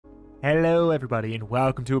Hello everybody and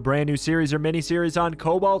welcome to a brand new series or mini-series on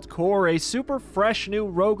Cobalt Core, a super fresh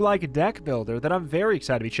new roguelike deck builder that I'm very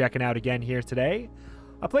excited to be checking out again here today.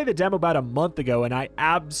 I played the demo about a month ago and I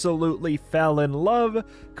absolutely fell in love,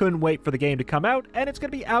 couldn't wait for the game to come out, and it's going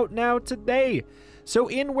to be out now today. So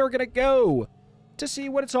in we're going to go to see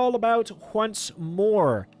what it's all about once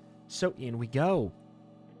more. So in we go.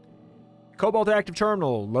 Cobalt active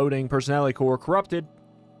terminal, loading personality core corrupted.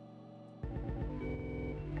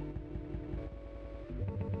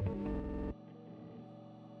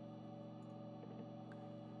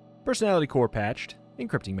 Personality core patched.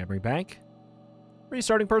 Encrypting memory bank.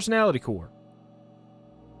 Restarting personality core.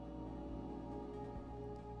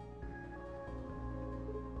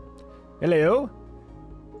 Hello?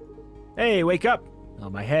 Hey, wake up. Oh,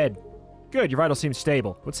 my head. Good, your vitals seem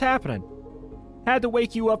stable. What's happening? Had to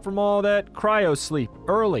wake you up from all that cryo sleep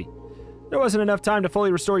early. There wasn't enough time to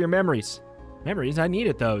fully restore your memories. Memories? I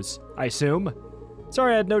needed those, I assume.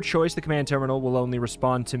 Sorry, I had no choice. The command terminal will only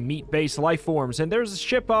respond to meat-based life forms, and there's a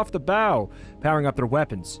ship off the bow, powering up their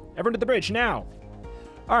weapons. Everyone to the bridge, now!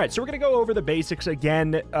 Alright, so we're going to go over the basics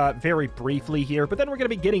again very briefly here, but then we're going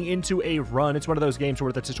to be getting into a run. It's one of those games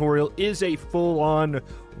where the tutorial is a full-on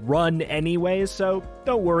run anyway, so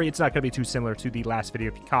don't worry, it's not going to be too similar to the last video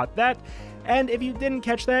if you caught that. And if you didn't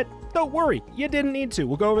catch that, don't worry, you didn't need to.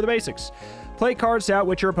 We'll go over the basics. Play cards to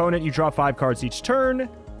outwit your opponent. You draw 5 cards each turn.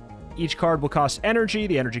 Each card will cost energy.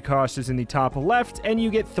 The energy cost is in the top left, and you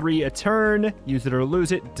get 3 a turn. Use it or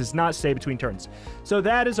lose it. It does not stay between turns. So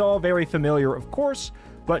that is all very familiar, of course,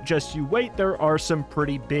 but just you wait, there are some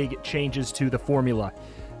pretty big changes to the formula.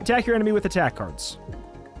 Attack your enemy with attack cards.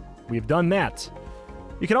 We have done that.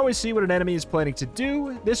 You can always see what an enemy is planning to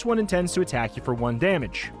do. This one intends to attack you for 1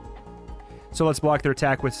 damage. So let's block their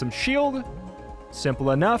attack with some shield.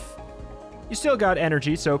 Simple enough. You still got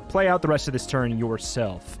energy, so play out the rest of this turn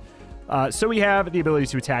yourself. So we have the ability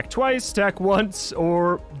to attack twice, attack once,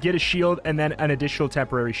 or get a shield and then an additional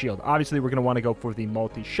temporary shield. Obviously, we're going to want to go for the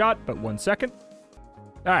multi-shot, but 1 second.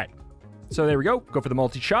 All right, so there we go. Go for the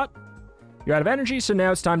multi-shot. You're out of energy, so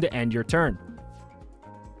now it's time to end your turn.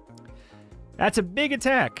 That's a big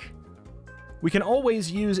attack. We can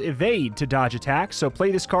always use evade to dodge attacks, so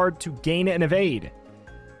play this card to gain an evade.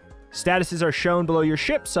 Statuses are shown below your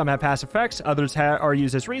ship. Some have passive effects, others are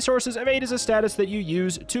used as resources. Evade is a status that you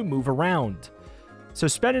use to move around. So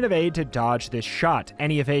spend an evade to dodge this shot.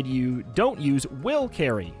 Any evade you don't use will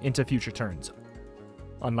carry into future turns,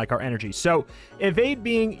 unlike our energy. So evade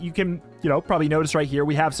being, you can, probably notice right here,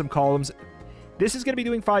 we have some columns. This is going to be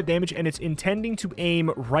doing 5 damage, and it's intending to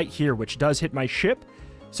aim right here, which does hit my ship.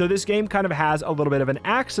 So this game kind of has a little bit of an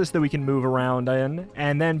axis that we can move around in,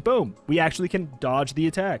 and then boom, we actually can dodge the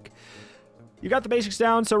attack. You got the basics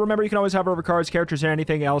down, so remember you can always hover over cards, characters, and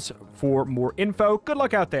anything else for more info. Good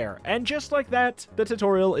luck out there. And just like that, the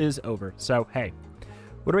tutorial is over. So, hey,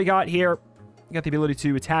 what do we got here? We got the ability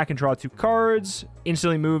to attack and draw 2 cards,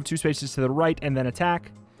 instantly move 2 spaces to the right, and then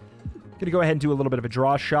attack. Gonna go ahead and do a little bit of a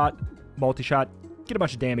draw shot, multi-shot, get a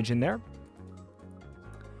bunch of damage in there.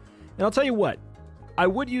 And I'll tell you what, I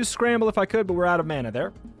would use Scramble if I could, but we're out of mana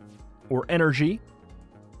there. Or energy.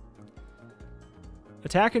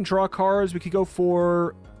 Attack and draw cards. We could go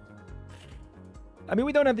for... I mean,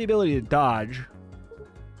 we don't have the ability to dodge.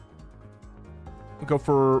 We'll go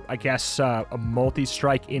for, I guess, a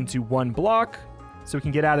multi-strike into 1 block. So we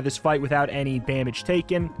can get out of this fight without any damage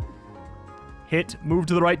taken. Hit, move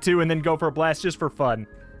to the right 2, and then go for a blast just for fun.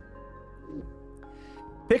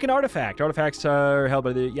 Pick an artifact. Artifacts are held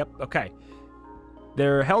by the... Yep, okay.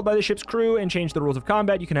 They're held by the ship's crew and change the rules of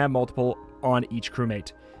combat. You can have multiple on each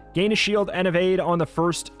crewmate. Gain a shield and evade on the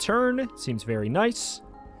first turn. Seems very nice.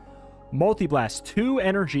 Multi-blast, 2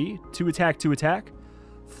 energy, 2 attack, 2 attack.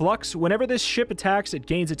 Flux, whenever this ship attacks, it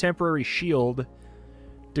gains a temporary shield.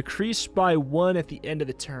 Decreased by 1 at the end of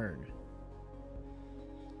the turn.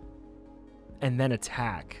 And then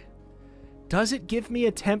attack. Does it give me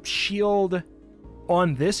a temp shield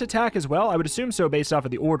on this attack as well? I would assume so based off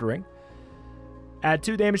of the ordering. Add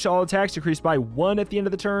 2 damage to all attacks, decreased by 1 at the end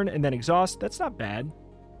of the turn, and then exhaust. That's not bad.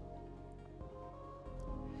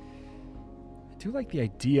 I do like the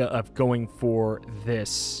idea of going for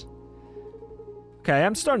this. Okay,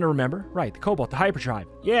 I'm starting to remember. Right, the Cobalt, the hyperdrive.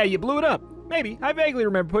 Yeah, you blew it up. Maybe. I vaguely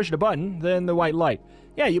remember pushing a button, then the white light.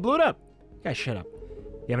 Yeah, you blew it up. Guys, shut up.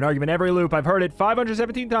 You have an argument every loop. I've heard it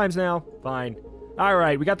 517 times now. Fine. All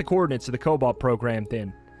right, we got the coordinates of the Cobalt programmed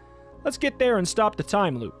in. Let's get there and stop the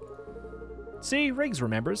time loop. See, Riggs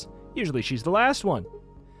remembers. Usually she's the last one.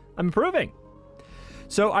 I'm improving.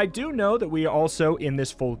 So I do know that we also, in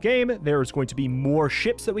this full game, there's going to be more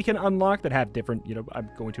ships that we can unlock that have different, I'm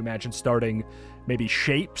going to imagine starting maybe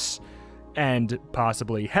shapes. and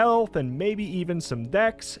possibly health, and maybe even some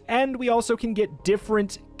dex. And we also can get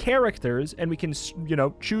different characters, and we can, you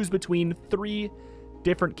know, choose between 3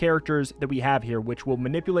 different characters that we have here, which will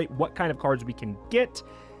manipulate what kind of cards we can get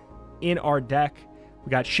in our deck. We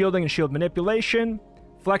got shielding and shield manipulation,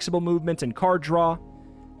 flexible movement and card draw,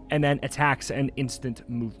 and then attacks and instant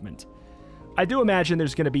movement. I do imagine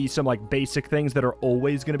there's going to be some like basic things that are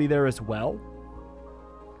always going to be there as well.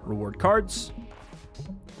 Reward cards.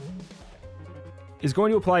 Is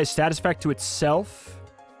going to apply a status effect to itself.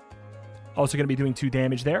 Also going to be doing 2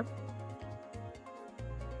 damage there.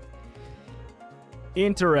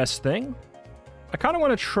 Interesting. I kind of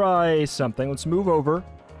want to try something. Let's move over.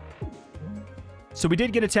 So we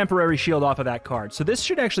did get a temporary shield off of that card. So this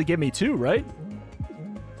should actually give me 2, right?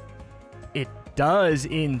 It does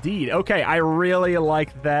indeed. Okay, I really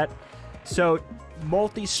like that. So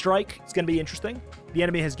multi-strike is going to be interesting. The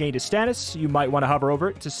enemy has gained a status. You might want to hover over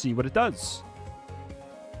it to see what it does.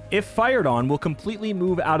 If fired on, will completely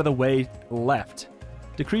move out of the way left.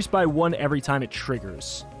 Decrease by 1 every time it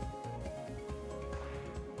triggers.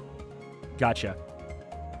 Gotcha.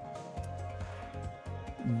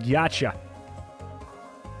 Gotcha.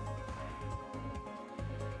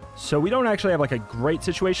 So we don't actually have like a great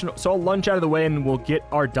situation. So I'll lunge out of the way and we'll get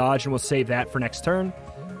our dodge and we'll save that for next turn.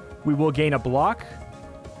 We will gain a block.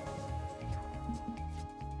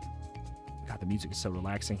 God, the music is so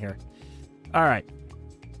relaxing here. All right.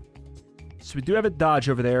 So we do have a dodge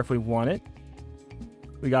over there if we want it.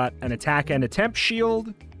 We got an attack and attempt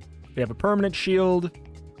shield. We have a permanent shield.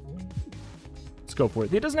 Let's go for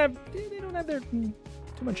it. They don't have their too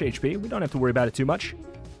much HP. We don't have to worry about it too much.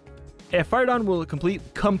 If fired on, will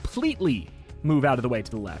completely move out of the way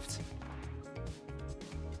to the left.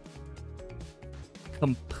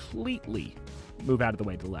 Completely move out of the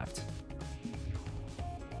way to the left.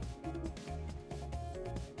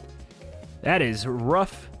 That is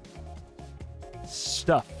rough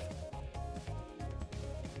stuff.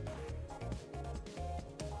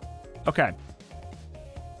 Okay.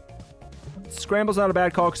 Scramble's not a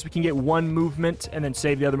bad call because we can get 1 movement and then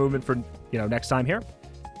save the other movement for, you know, next time here.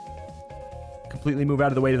 Completely move out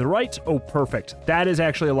of the way to the right. Oh, perfect. That is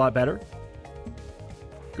actually a lot better.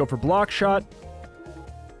 Go for block shot.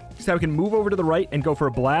 So we can move over to the right and go for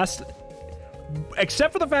a blast.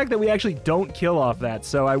 Except for the fact that we actually don't kill off that.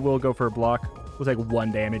 So I will go for a block. We'll take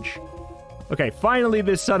 1 damage. Okay, finally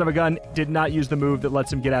this son of a gun did not use the move that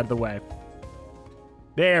lets him get out of the way.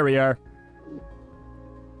 There we are.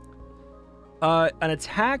 An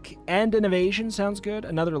attack and an evasion sounds good.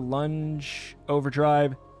 Another lunge,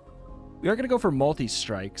 overdrive. We are going to go for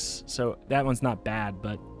multi-strikes, so that one's not bad,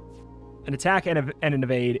 but an attack and an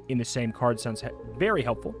evade in the same card sounds very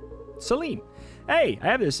helpful. Celine. Hey, I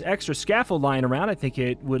have this extra scaffold lying around. I think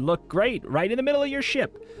it would look great right in the middle of your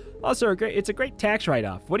ship. Also, it's a great tax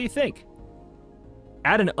write-off. What do you think?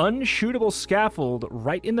 Add an unshootable scaffold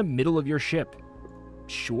right in the middle of your ship.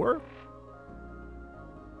 Sure.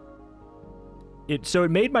 So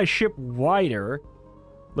it made my ship wider.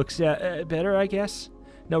 Looks better, I guess.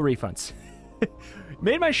 No refunds.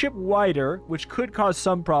 Made my ship wider, which could cause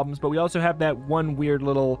some problems, but we also have that one weird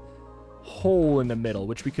little hole in the middle,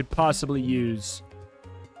 which we could possibly use.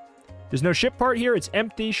 There's no ship part here. It's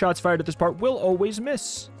empty. Shots fired at this part will always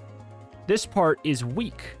miss. This part is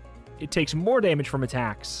weak. It takes more damage from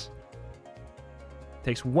attacks.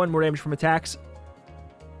 Takes 1 more damage from attacks.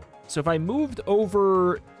 So if I moved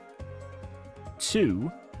over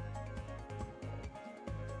 2,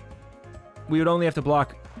 we would only have to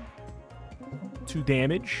block 2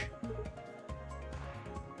 damage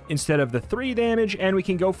instead of the 3 damage, and we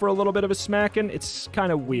can go for a little bit of a smacking. It's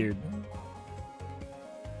kind of weird.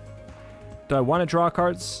 Do I want to draw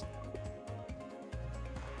cards?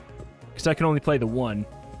 Because I can only play the 1.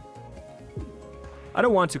 I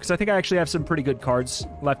don't want to, because I think I actually have some pretty good cards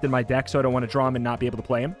left in my deck, so I don't want to draw them and not be able to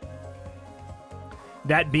play them.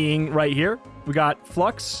 That being right here, we got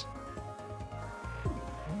Flux.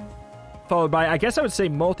 Followed by, I guess I would say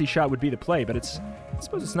multi-shot would be the play, but I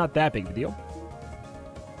suppose it's not that big of a deal.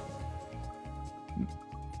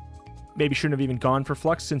 Maybe shouldn't have even gone for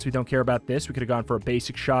Flux since we don't care about this. We could have gone for a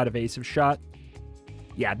basic shot, evasive shot.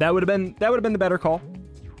 Yeah, that would have been the better call.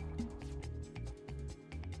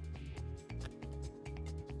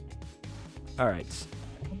 All right.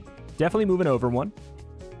 Definitely moving over 1.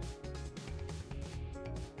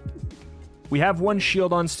 We have 1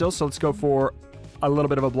 shield on still, so let's go for a little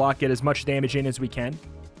bit of a block, get as much damage in as we can.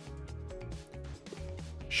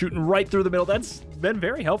 Shooting right through the middle. That's been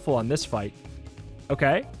very helpful on this fight.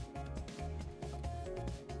 Okay.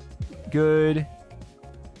 Good.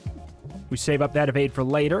 We save up that evade for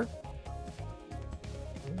later.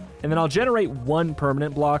 And then I'll generate 1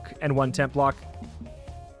 permanent block and 1 temp block.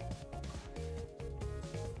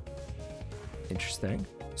 Interesting.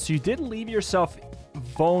 So you did leave yourself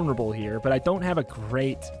vulnerable here, but I don't have a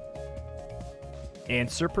great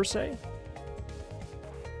answer per se.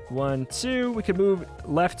 1, 2. We could move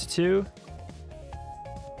left 2.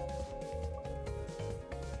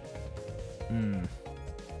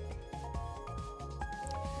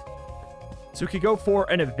 So we could go for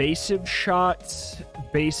an evasive shot,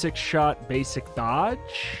 basic dodge.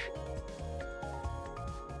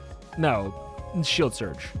 No, shield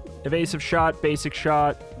surge. Evasive shot, basic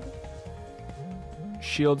shot,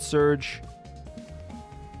 shield surge.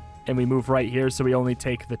 And we move right here, so we only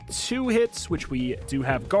take the 2 hits, which we do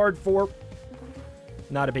have guard for.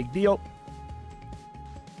 Not a big deal.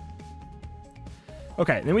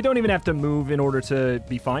 Okay, then we don't even have to move in order to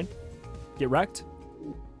be fine. Get wrecked.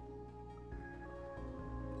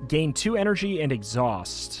 Gain 2 energy and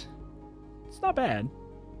exhaust. It's not bad.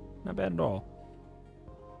 Not bad at all.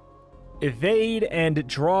 Evade and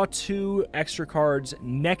draw 2 extra cards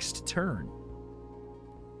next turn.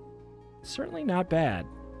 Certainly not bad.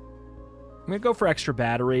 I'm going to go for extra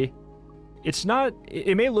battery. It's not...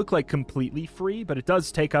 It may look like completely free, but it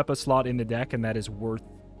does take up a slot in the deck, and that is worth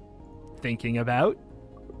thinking about.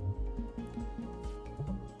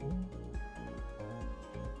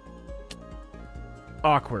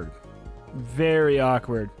 Awkward. Very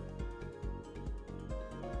awkward.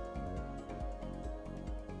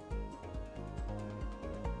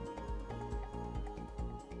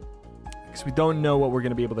 Because we don't know what we're going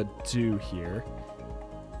to be able to do here.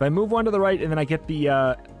 If I move 1 to the right and then I get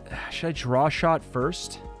the... should I draw shot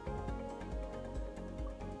first?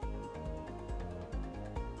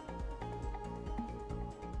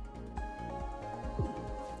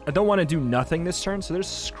 I don't want to do nothing this turn, so there's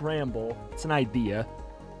scramble. It's an idea.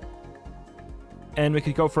 And we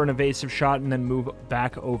could go for an evasive shot and then move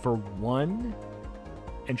back over 1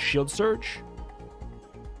 and shield surge.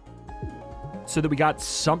 So that we got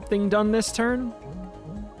something done this turn.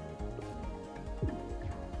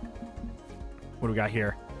 What do we got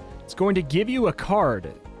here? It's going to give you a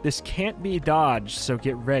card. This can't be dodged, so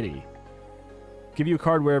get ready. Give you a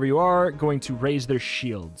card wherever you are. Going to raise their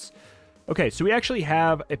shields. Okay, so we actually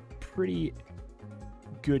have a pretty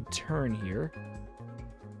good turn here.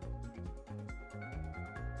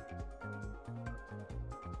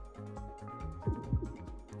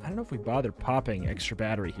 I don't know if we bother popping extra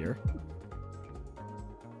battery here.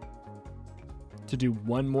 To do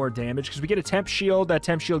 1 more damage, because we get a temp shield. That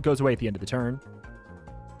temp shield goes away at the end of the turn.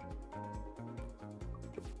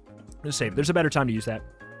 Just save. There's a better time to use that.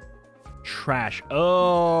 Trash.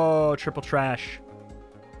 Oh, triple trash.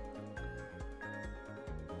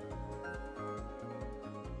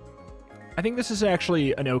 I think this is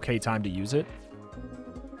actually an okay time to use it.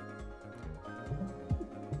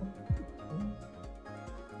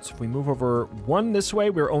 So if we move over 1 this way,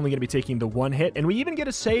 we're only going to be taking the 1 hit. And we even get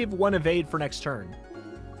a save 1 evade for next turn.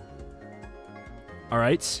 All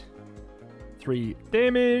right. 3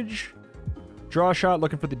 damage. Draw shot,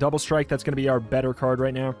 looking for the double strike. That's going to be our better card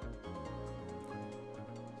right now.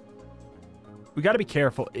 We got to be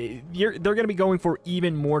careful. They're going to be going for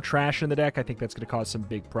even more trash in the deck. I think that's going to cause some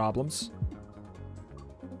big problems.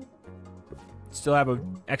 Still have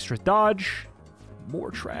an extra dodge. More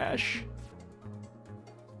trash.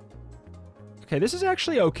 Okay, this is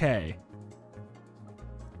actually okay.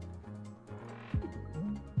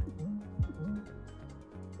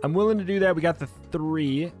 I'm willing to do that. We got the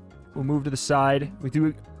 3. We'll move to the side.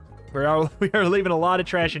 We are leaving a lot of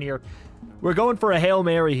trash in here. We're going for a Hail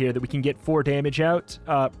Mary here that we can get 4 damage out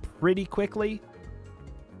pretty quickly.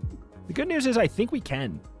 The good news is I think we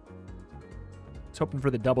can. I was hoping for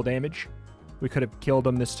the double damage. We could have killed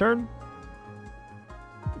him this turn.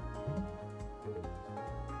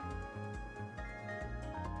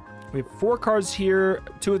 We have 4 cards here.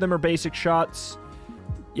 2 of them are basic shots.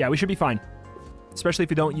 Yeah, we should be fine. Especially if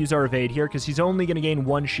we don't use our evade here, because he's only going to gain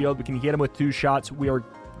 1 shield. We can get him with 2 shots. We are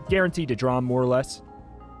guaranteed to draw him, more or less.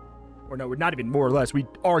 Or no, we're not even more or less. We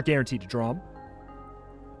are guaranteed to draw him.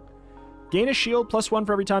 Gain a shield, +1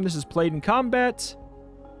 for every time this is played in combat.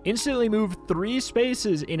 Instantly move 3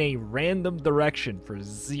 spaces in a random direction for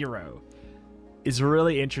 0. Is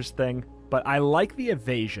really interesting, but I like the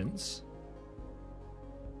evasions.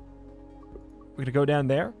 We're going to go down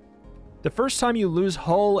there. The first time you lose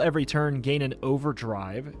hull every turn, gain an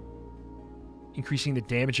overdrive, increasing the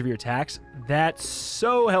damage of your attacks. That's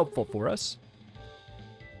so helpful for us.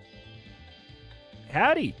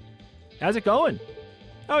 Howdy. How's it going?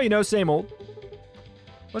 Oh, you know, same old.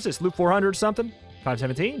 What's this, loop 400 or something?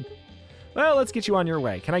 517. Well, let's get you on your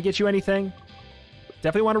way. Can I get you anything?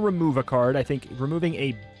 Definitely want to remove a card. I think removing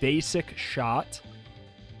a basic shot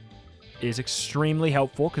is extremely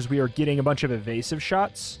helpful because we are getting a bunch of evasive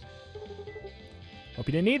shots. Hope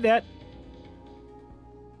you didn't need that.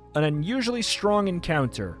 An unusually strong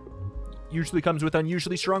encounter. Usually comes with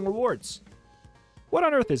unusually strong rewards. What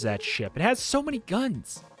on earth is that ship? It has so many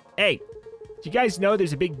guns. Hey, do you guys know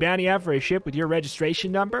there's a big bounty out for a ship with your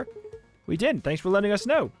registration number? We didn't. Thanks for letting us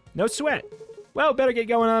know. No sweat. Well, better get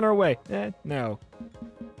going on our way. No.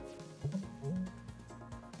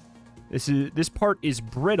 This part is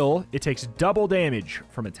brittle. It takes double damage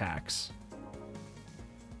from attacks.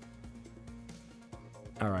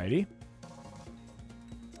 Alrighty.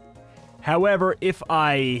 However, if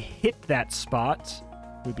I hit that spot,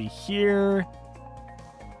 we'd be here.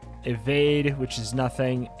 Evade, which is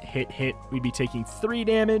nothing. Hit. We'd be taking 3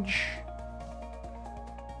 damage.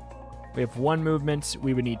 We have 1 movement.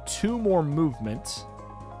 We would need 2 more movement.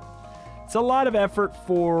 It's a lot of effort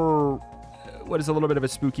for what is a little bit of a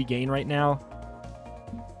spooky gain right now.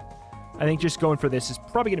 I think just going for this is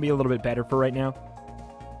probably going to be a little bit better for right now.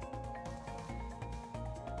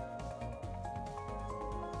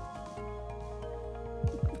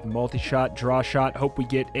 Multi-shot, draw shot. Hope we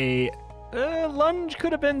get a lunge.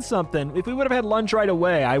 Could have been something. If we would have had lunge right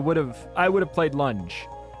away, I would have played lunge.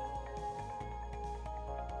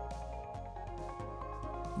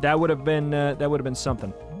 That would have been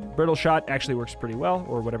something. Brittle shot actually works pretty well,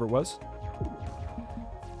 or whatever it was.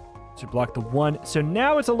 To block the 1. So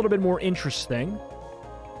now it's a little bit more interesting.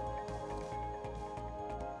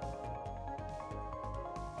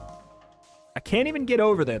 I can't even get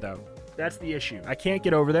over there, though. That's the issue. I can't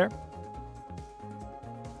get over there.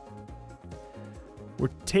 We're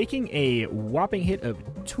taking a whopping hit of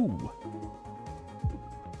 2.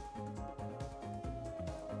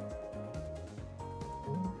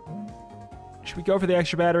 Should we go for the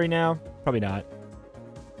extra battery now? Probably not.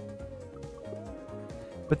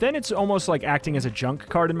 But then it's almost like acting as a junk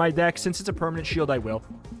card in my deck. Since it's a permanent shield, I will.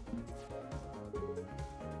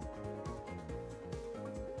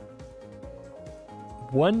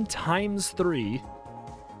 One times 3.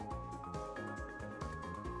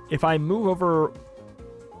 If I move over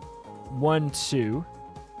 1, 2.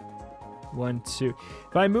 1, 2.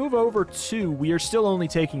 If I move over 2, we are still only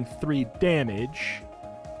taking 3 damage.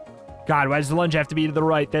 God, why does the lunge have to be to the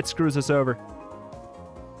right? That screws us over.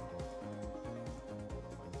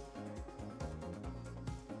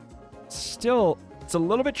 Still, it's a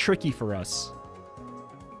little bit tricky for us.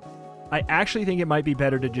 I actually think it might be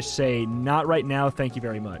better to just say, not right now, thank you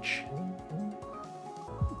very much.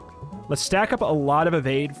 Let's stack up a lot of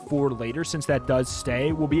evade for later, since that does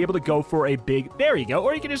stay. We'll be able to go for a big... There you go.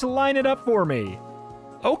 Or you can just line it up for me.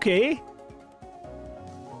 Okay.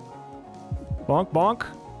 Bonk, bonk.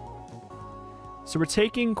 So we're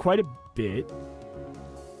taking quite a bit.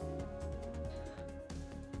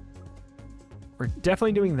 We're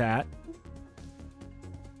definitely doing that.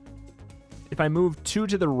 If I move 2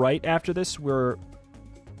 to the right after this, we're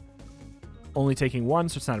only taking 1,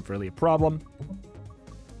 so it's not really a problem.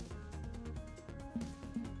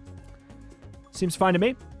 Seems fine to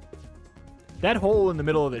me. That hole in the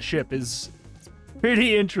middle of the ship is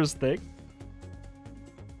pretty interesting.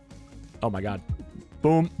 Oh my god.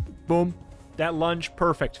 Boom. Boom. That lunge,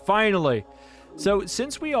 perfect. Finally. So,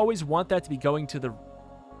 since we always want that to be going to the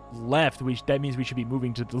left, that means we should be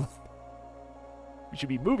moving to the left. We should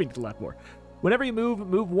be moving to the left more. Whenever you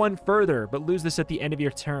move 1 further, but lose this at the end of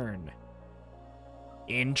your turn.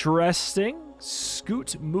 Interesting.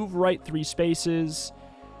 Scoot, move right 3 spaces.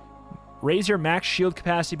 Raise your max shield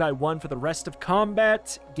capacity by 1 for the rest of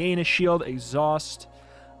combat. Gain a shield, exhaust.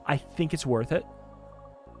 I think it's worth it.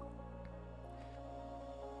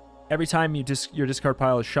 Every time your discard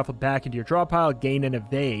pile is shuffled back into your draw pile, gain an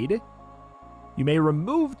evade. You may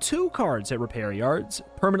remove 2 cards at repair yards,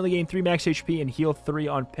 permanently gain 3 max HP, and heal 3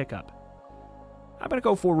 on pickup. I'm going to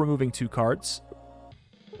go for removing 2 cards.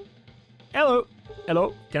 Hello.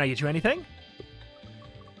 Hello. Can I get you anything?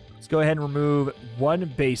 Let's go ahead and remove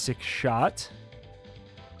 1 basic shot.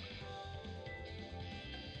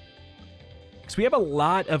 Because we have a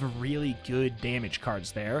lot of really good damage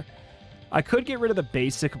cards there. I could get rid of the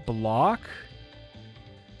basic block.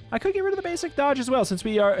 I could get rid of the basic dodge as well, since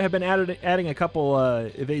we have been adding a couple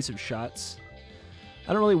evasive shots.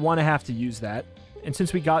 I don't really want to have to use that. And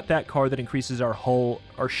since we got that card that increases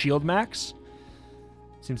our shield max,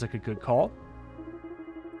 seems like a good call.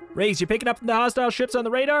 Raze, you picking up the hostile ships on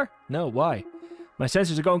the radar? No, why? My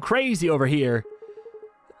sensors are going crazy over here.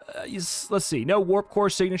 Let's see. No warp core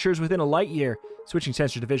signatures within a light year. Switching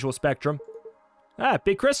sensor to visual spectrum. Ah,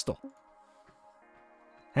 big crystal.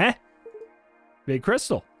 Huh? Big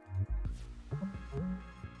crystal.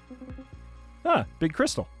 Huh, big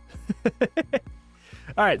crystal.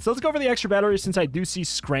 All right, so let's go for the extra battery since I do see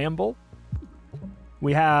scramble.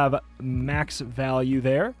 We have max value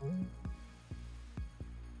there.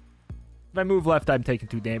 If I move left, I'm taking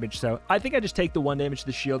 2 damage, so I think I just take the 1 damage to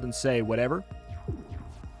the shield and say whatever.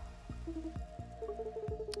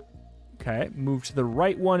 Okay, move to the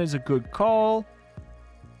right one is a good call.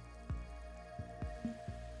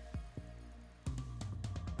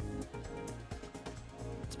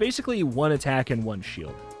 It's basically 1 attack and 1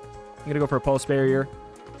 shield. I'm going to go for a pulse barrier.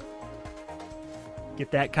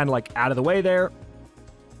 Get that kind of like out of the way there.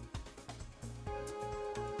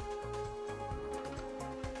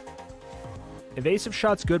 Evasive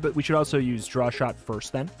shot's good, but we should also use draw shot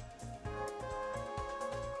first then.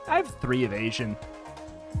 I have 3 evasion.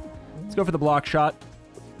 Let's go for the block shot.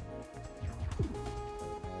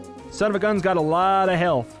 Son of a gun's got a lot of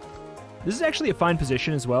health. This is actually a fine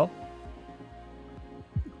position as well.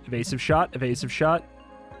 Evasive shot, evasive shot.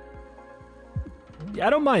 Yeah, I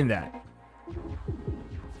don't mind that.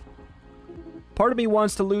 Part of me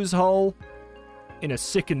wants to lose hull in a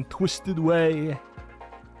sick and twisted way.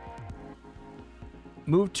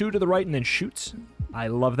 Move 2 to the right and then shoots. I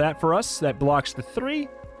love that for us. That blocks the 3.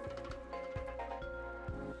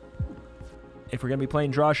 If we're going to be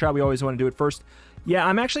playing draw shot, we always want to do it first. Yeah,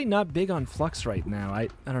 I'm actually not big on flux right now. I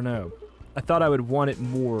don't know. I thought I would want it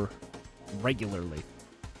more regularly.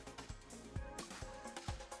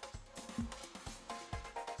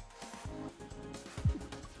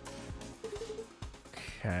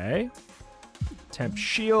 Okay. Temp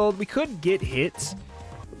shield. We could get hits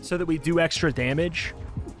so that we do extra damage.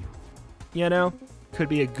 You know? Could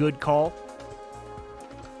be a good call.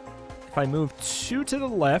 If I move 2 to the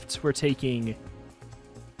left, we're taking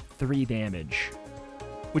 3 damage,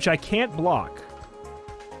 which I can't block.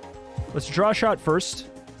 Let's draw a shot first.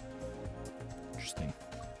 Interesting.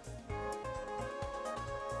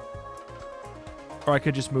 Or I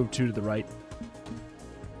could just move 2 to the right.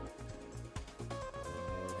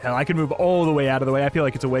 Hell, I could move all the way out of the way. I feel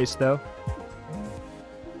like it's a waste, though.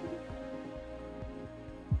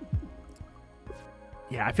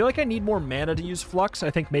 Yeah, I feel like I need more mana to use Flux. I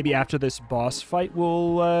think maybe after this boss fight,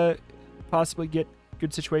 we'll possibly get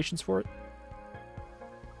good situations for it.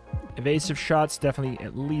 Evasive shots, definitely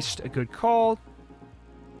at least a good call.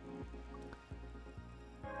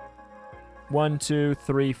 1, 2,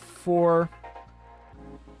 3, 4.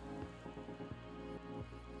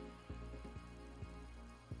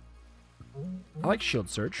 I like Shield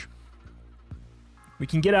Search. We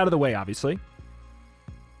can get out of the way, obviously.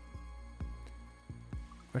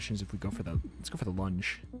 Question is if we go for the... Let's go for the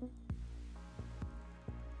lunge.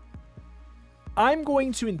 I'm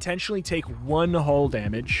going to intentionally take 1 hull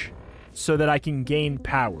damage so that I can gain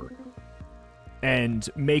power and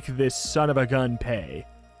make this son of a gun pay.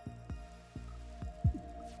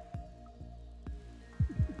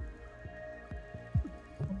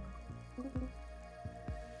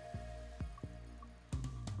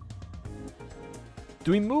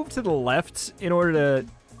 Do we move to the left in order to...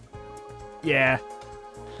 Yeah.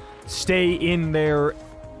 Stay in their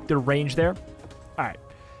range there? Alright.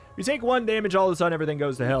 We take 1 damage, all of a sudden everything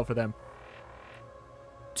goes to hell for them.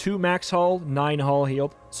 2 max hull, 9 hull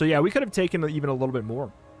healed. So yeah, we could have taken even a little bit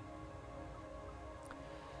more.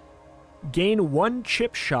 Gain 1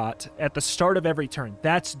 chip shot at the start of every turn.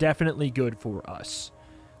 That's definitely good for us.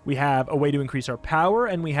 We have a way to increase our power,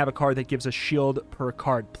 and we have a card that gives us shield per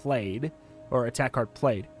card played. Or attack card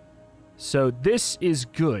played. So this is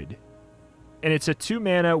good. And it's a 2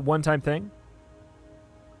 mana, 1-time thing.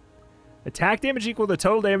 Attack damage equal to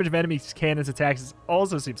total damage of enemies' cannons attacks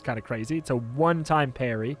also seems kind of crazy. It's a 1-time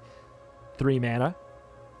parry. 3 mana.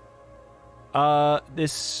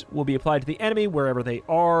 This will be applied to the enemy wherever they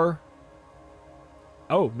are.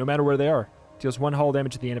 Oh, no matter where they are. Deals 1 hull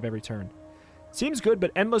damage at the end of every turn. Seems good,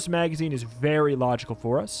 but Endless Magazine is very logical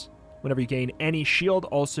for us. Whenever you gain any shield,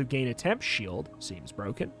 also gain a temp shield. Seems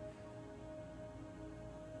broken.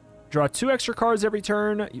 Draw 2 extra cards every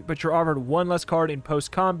turn, but you're offered 1 less card in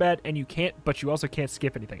post-combat, and you can't, but you also can't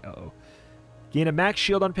skip anything. Uh-oh. Gain a max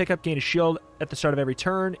shield on pickup, gain a shield at the start of every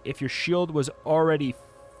turn. If your shield was already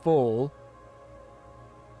full,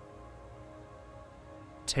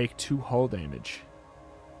 take 2 hull damage.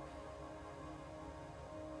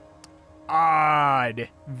 Odd.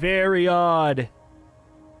 Very odd.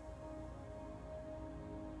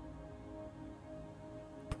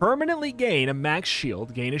 Permanently gain a max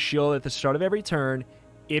shield. Gain a shield at the start of every turn.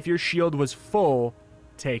 If your shield was full,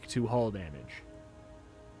 take 2 hull damage.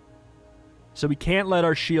 So we can't let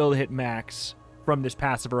our shield hit max from this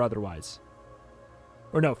passive or otherwise.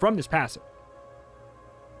 Or no, from this passive.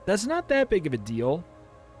 That's not that big of a deal.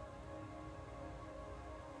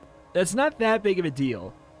 That's not that big of a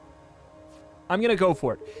deal. I'm going to go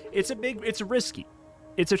for it. It's risky.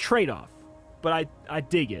 It's a trade-off, but I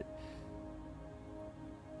dig it.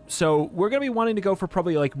 So we're going to be wanting to go for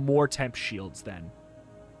probably like more temp shields then.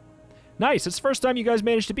 Nice. It's the first time you guys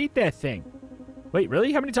managed to beat that thing. Wait,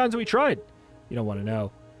 really? How many times have we tried? You don't want to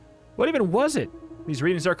know. What even was it? These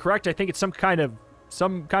readings are correct. I think it's some kind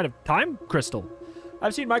of time crystal.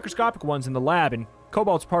 I've seen microscopic ones in the lab in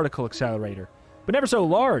Cobalt's particle accelerator, but never so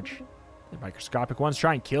large. The microscopic ones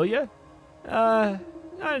try and kill you?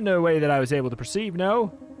 Not in a way that I was able to perceive,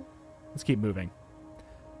 no. Let's keep moving.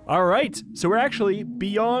 All right, so we're actually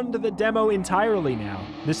beyond the demo entirely now.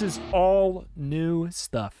 This is all new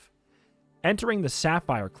stuff. Entering the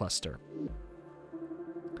Sapphire Cluster.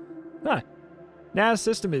 Huh. NAS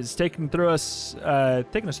system is taking us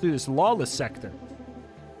through this lawless sector.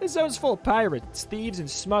 This zone's full of pirates, thieves, and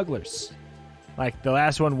smugglers. Like the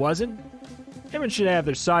last one wasn't? Everyone should have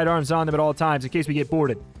their sidearms on them at all times in case we get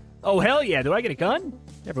boarded. Oh, hell yeah, do I get a gun?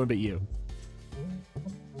 Everyone but you.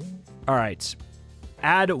 Alright.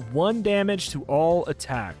 Add 1 damage to all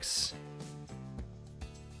attacks.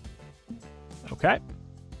 Okay.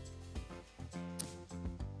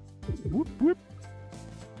 Whoop, whoop.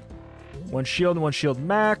 1 shield and 1 shield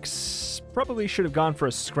max. Probably should have gone for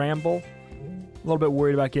a scramble. A little bit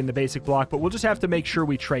worried about getting the basic block, but we'll just have to make sure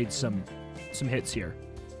we trade some hits here.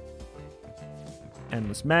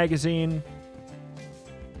 Endless magazine.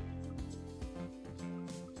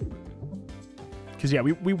 Because, yeah,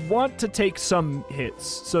 we want to take some hits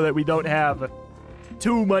so that we don't have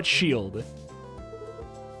too much shield.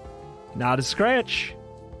 Not a scratch.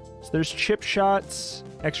 So there's chip shots,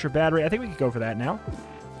 extra battery. I think we could go for that now.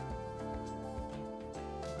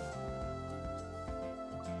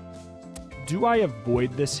 Do I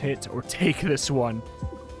avoid this hit or take this one?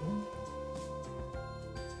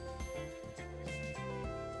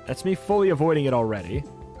 That's me fully avoiding it already.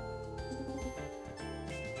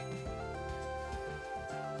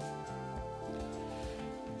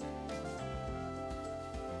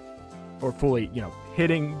 Or fully, you know,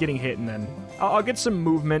 getting hit, and then I'll get some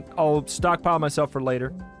movement. I'll stockpile myself for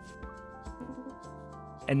later.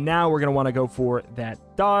 And now we're going to want to go for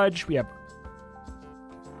that dodge. We have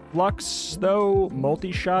Flux, though.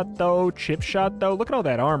 Multi-shot, though. Chip shot, though. Look at all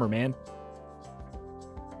that armor, man.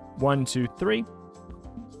 1, 2, 3.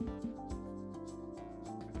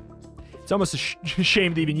 It's almost a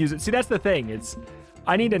shame to even use it. See, that's the thing.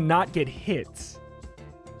 I need to not get hit.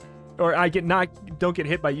 Or don't get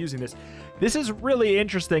hit by using this. This is really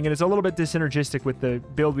interesting, and it's a little bit synergistic with the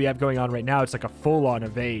build we have going on right now. It's like a full-on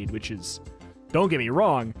evade, which is, don't get me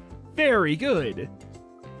wrong, very good.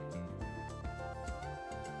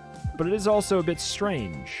 But it is also a bit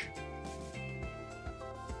strange.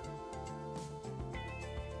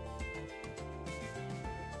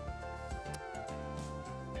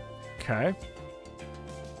 Okay.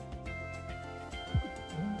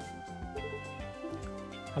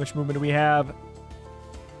 How much movement do we have?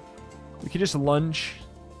 We could just lunge.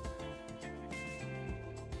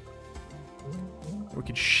 We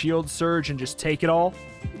could shield surge and just take it all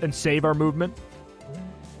and save our movement,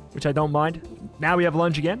 which I don't mind. Now we have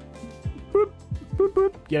lunge again. Boop, boop,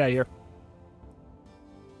 boop. Get out of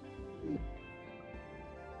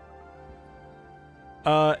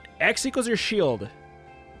here. X equals your shield.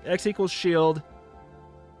 X equals shield.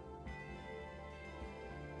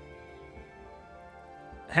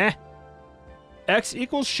 Huh? X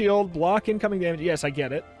equals shield, block incoming damage. Yes, I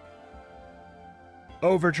get it.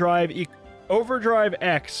 Overdrive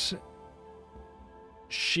X.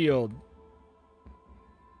 Shield.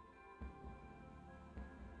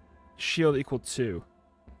 Shield equal 2.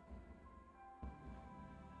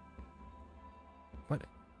 What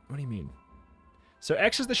do you mean? So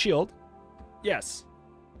X is the shield. Yes.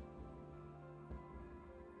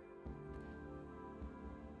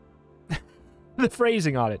 The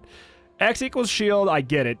phrasing on it. X equals shield, I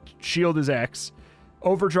get it. Shield is X.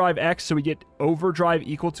 Overdrive X, so we get overdrive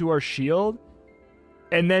equal to our shield?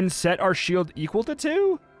 And then set our shield equal to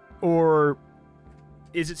 2? Or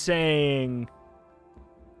is it saying...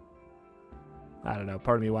 I don't know,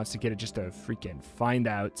 part of me wants to get it just to freaking find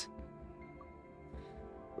out.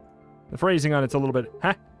 The phrasing on it's a little bit...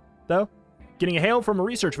 Huh? Though? Getting a hail from a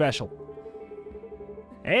research vessel.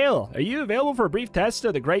 Hail, are you available for a brief test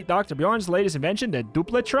of the great Dr. Bjorn's latest invention, the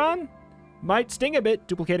Duplatron? Might sting a bit.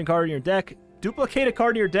 Duplicate a card in your deck. Duplicate a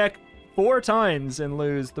card in your deck 4 times and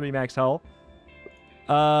lose 3 max hull.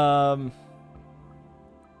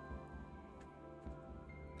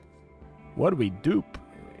 What do we dupe?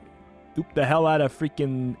 Dupe the hell out of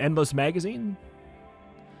freaking Endless Magazine?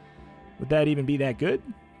 Would that even be that good?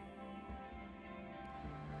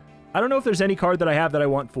 I don't know if there's any card that I have that I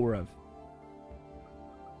want 4 of.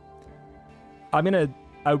 I'm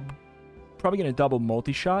probably gonna double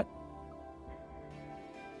multi-shot.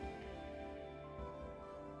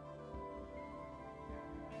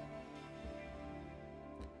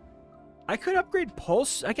 I could upgrade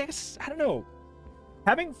Pulse, I guess. I don't know.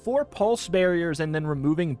 Having 4 Pulse barriers and then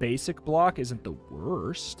removing basic block isn't the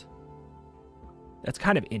worst. That's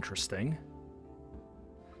kind of interesting.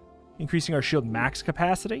 Increasing our shield max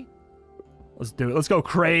capacity. Let's do it. Let's go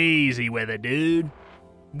crazy with it, dude.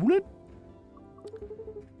 Whoop.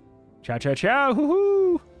 Chow, chow, chow.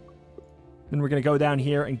 Hoo-hoo. Then we're going to go down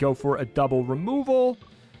here and go for a double removal.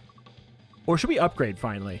 Or should we upgrade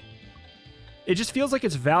finally? It just feels like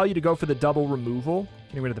it's value to go for the double removal.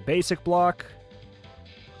 Getting rid of the basic block.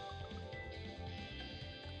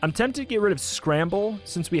 I'm tempted to get rid of Scramble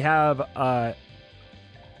since we have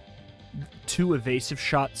 2 evasive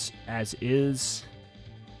shots as is.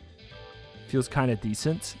 Feels kind of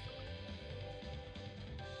decent.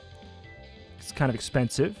 It's kind of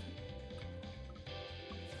expensive.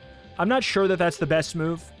 I'm not sure that that's the best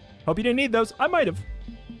move. Hope you didn't need those. I might have.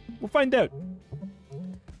 We'll find out.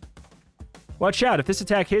 Watch out. If this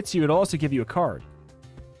attack hits you, it'll also give you a card.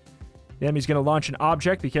 The enemy's going to launch an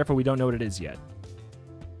object. Be careful, we don't know what it is yet.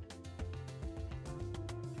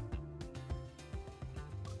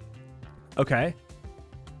 Okay.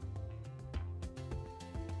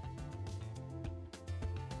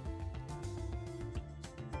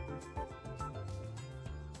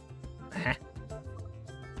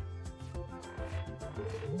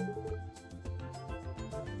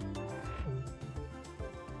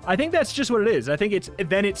 I think that's just what it is. I think it's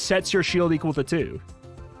then it sets your shield equal to 2.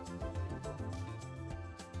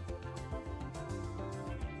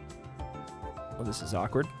 Oh, this is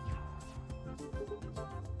awkward.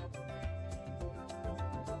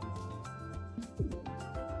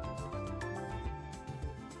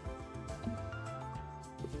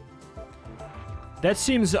 That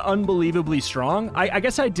seems unbelievably strong. I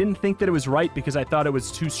guess I didn't think that it was right because I thought it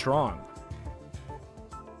was too strong.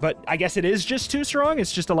 But I guess it is just too strong.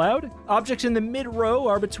 It's just allowed. Objects in the mid-row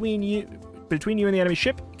are between you and the enemy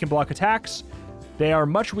ship. Can block attacks. They are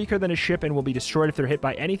much weaker than a ship and will be destroyed if they're hit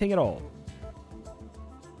by anything at all.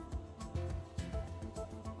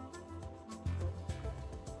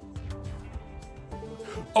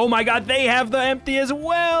 Oh my god, they have the empty as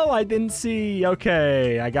well! I didn't see.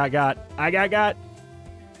 Okay, I got. I got.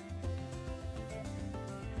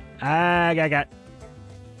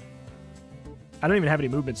 I don't even have any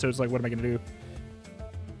movement, so it's like, what am I going to do?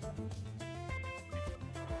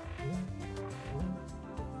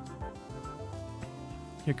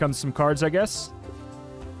 Here comes some cards, I guess.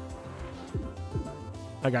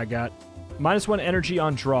 I got. -1 energy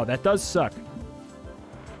on draw. That does suck.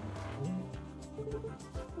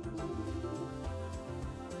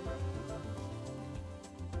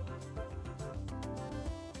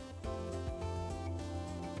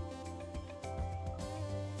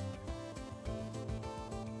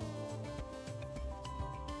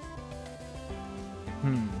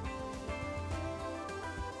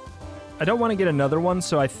 I don't want to get another one,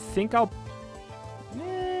 so I think I'll...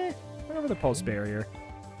 whatever the pulse barrier.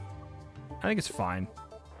 I think it's fine.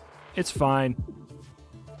 It's fine.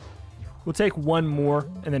 We'll take one more,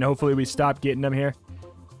 and then hopefully we stop getting them here.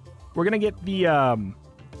 We're going to get the...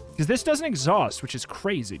 because this doesn't exhaust, which is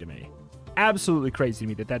crazy to me. Absolutely crazy to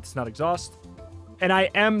me that that's not exhaust. And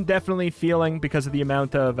I am definitely feeling, because of the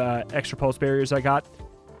amount of extra pulse barriers I got,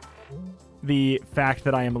 the fact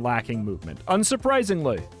that I am lacking movement.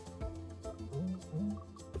 Unsurprisingly.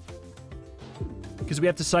 Because we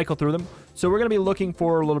have to cycle through them. So we're going to be looking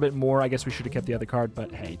for a little bit more. I guess we should have kept the other card, but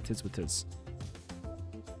hey, tis what tis.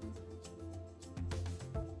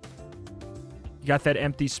 You got that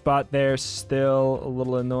empty spot there, still a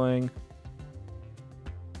little annoying.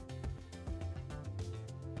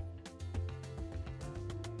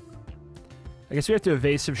 I guess we have to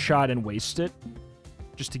evasive shot and waste it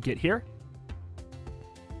just to get here.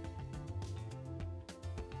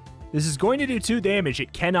 This is going to do 2 damage.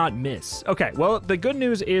 It cannot miss. Okay, well, the good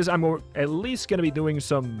news is I'm at least going to be doing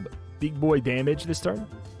some big boy damage this turn.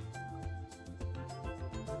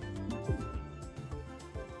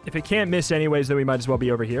 If it can't miss anyways, then we might as well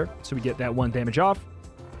be over here. So we get that 1 damage off.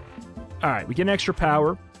 All right, we get an extra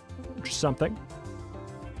power, which is something.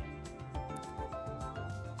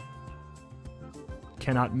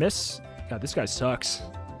 Cannot miss. God, this guy sucks.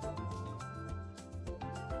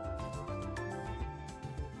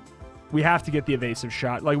 We have to get the evasive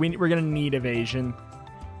shot. Like, we're going to need evasion.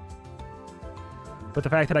 But the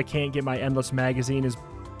fact that I can't get my endless magazine is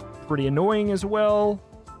pretty annoying as well.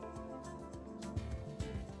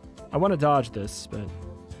 I want to dodge this, but...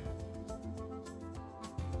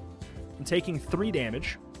 I'm taking 3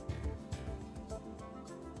 damage.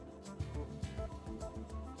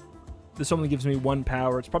 This only gives me 1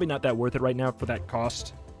 power. It's probably not that worth it right now for that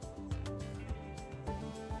cost.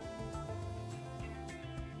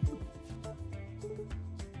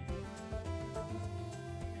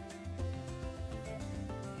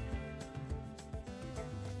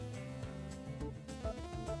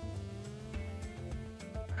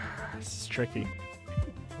 This is tricky.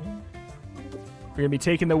 We're going to be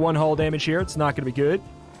taking the 1 hull damage here. It's not going to be good.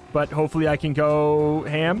 But hopefully I can go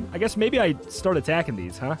ham. I guess maybe I start attacking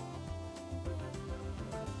these, huh?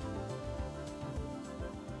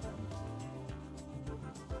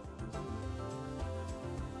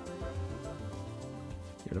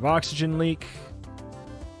 Get rid of oxygen leak.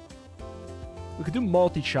 We could do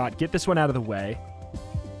multi-shot. Get this one out of the way.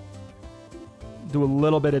 Do a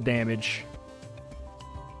little bit of damage.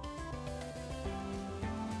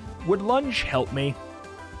 Would lunge help me?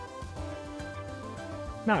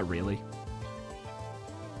 Not really.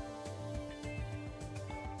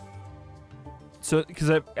 So,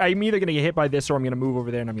 because I'm either going to get hit by this or I'm going to move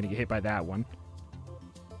over there and I'm going to get hit by that one.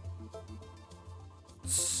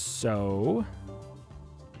 So...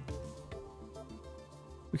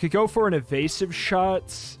 we could go for an evasive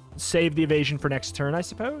shot. Save the evasion for next turn, I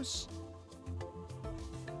suppose.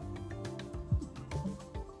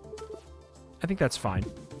 I think that's fine.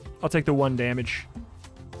 I'll take the 1 damage.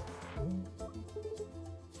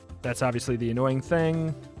 That's obviously the annoying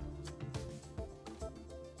thing.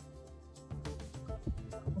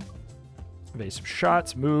 Evasive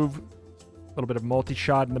shots, move. A little bit of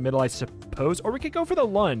multi-shot in the middle, I suppose. Or we could go for the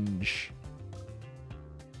lunge.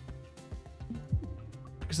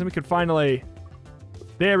 Because then we could finally...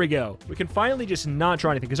 there we go. We can finally just not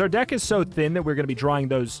draw anything. Because our deck is so thin that we're going to be drawing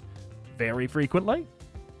those very frequently.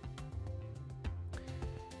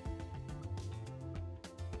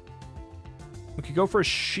 We could go for a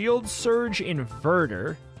Shield Surge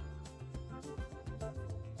Inverter.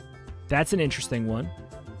 That's an interesting one.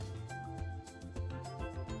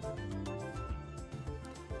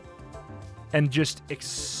 And just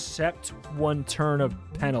accept 1 turn of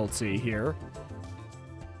penalty here.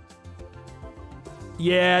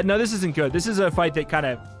 Yeah, no, this isn't good. This is a fight that kind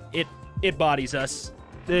of... it bodies us.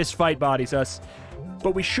 This fight bodies us.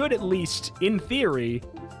 But we should at least, in theory,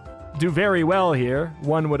 do very well here,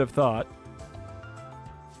 one would have thought.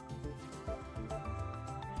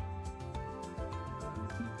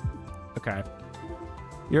 Okay.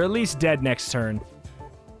 You're at least dead next turn.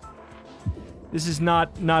 This is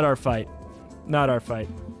not our fight. Not our fight.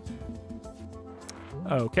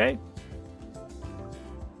 Okay.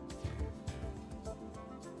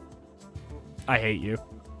 I hate you.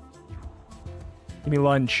 Give me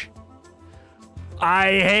lunge. I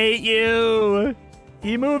hate you!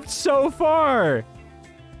 He moved so far!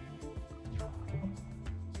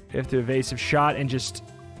 You have to evasive shot and just...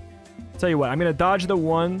 tell you what, I'm going to dodge the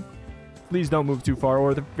 1... please don't move too far,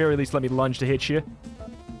 or at the very least let me lunge to hit you.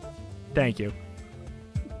 Thank you.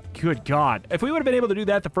 Good God. If we would have been able to do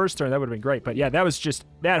that the first turn, that would have been great. But yeah, that was just...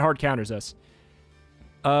 that hard counters us.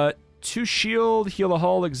 2 shield, heal a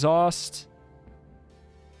hull, exhaust.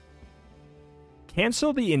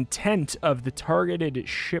 Cancel the intent of the targeted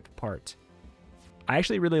ship part. I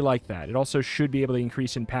actually really like that. It also should be able to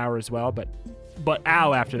increase in power as well, but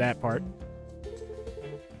ow after that part.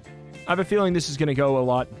 I have a feeling this is going to go a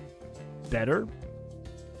lot better.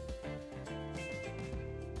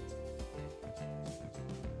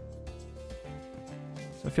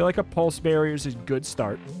 So I feel like a pulse barrier is a good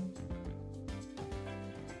start.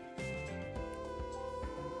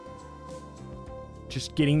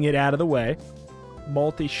 Just getting it out of the way.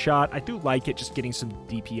 Multi-shot. I do like it, just getting some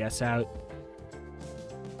DPS out.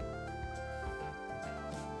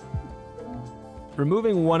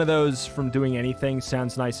 Removing one of those from doing anything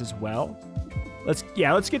sounds nice as well. Let's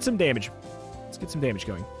get some damage. Let's get some damage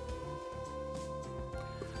going.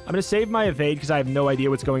 I'm going to save my evade because I have no idea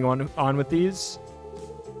what's going on with these.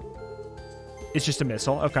 It's just a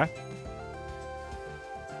missile. Okay.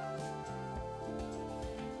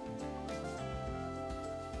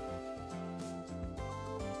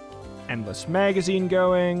 Endless magazine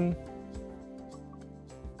going.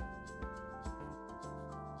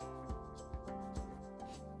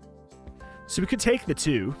 So we could take the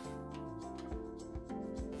 2.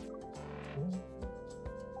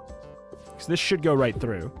 So this should go right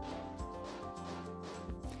through.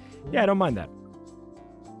 Yeah, I don't mind that.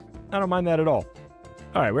 I don't mind that at all.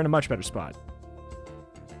 All right, we're in a much better spot.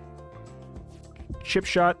 Chip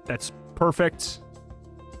shot, that's perfect.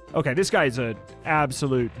 Okay, this guy's an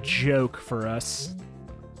absolute joke for us.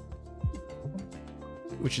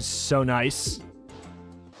 which is so nice.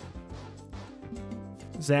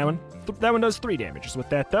 Is that one? That one does 3 damage, is what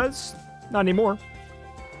that does. Not anymore.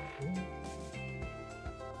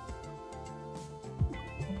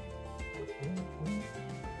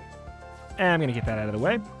 And I'm going to get that out of the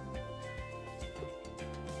way.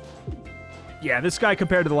 Yeah, this guy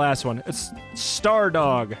compared to the last one. It's Star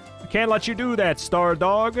Dog. I can't let you do that, Star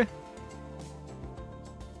Dog.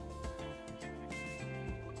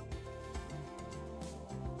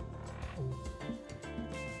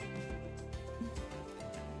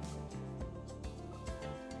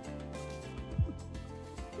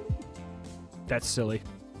 That's silly.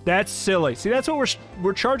 That's silly. See, that's what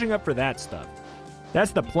we're charging up for that stuff.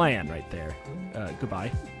 That's the plan right there. Goodbye.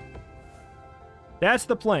 That's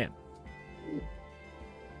the plan.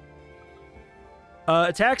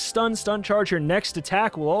 Attack, stun, stun charge. Your next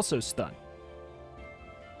attack will also stun.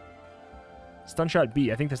 Stun shot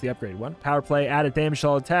B. I think that's the upgraded one. Power play, added damage to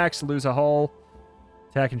all attacks, lose a hull.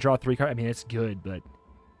 Attack and draw 3 cards. I mean, it's good, but...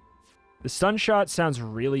 The stun shot sounds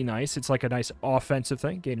really nice. It's like a nice offensive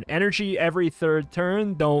thing. Gain energy every 3rd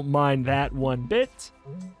turn. Don't mind that one bit.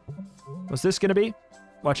 What's this going to be?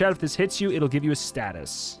 Watch out, if this hits you, it'll give you a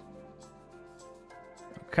status.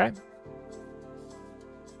 Okay.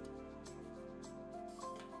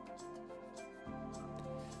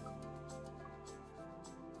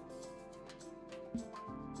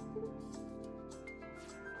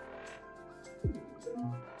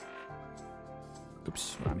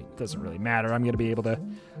 Oops. I mean, it doesn't really matter. I'm going to be able to...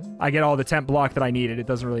 I get all the temp block that I needed. It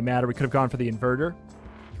doesn't really matter. We could have gone for the inverter.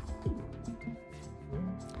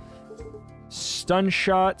 Stun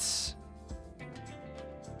shots.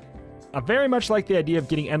 I very much like the idea of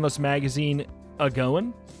getting Endless Magazine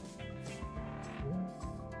a-going.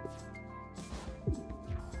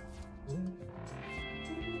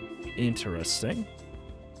 Interesting.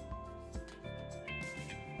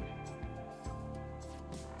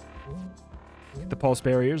 Get the pulse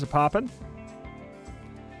barriers a-popping.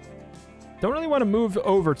 Don't really want to move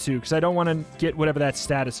over to, because I don't want to get whatever that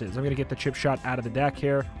status is. I'm going to get the chip shot out of the deck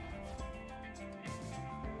here.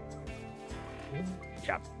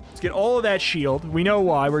 Yeah. Let's get all of that shield. We know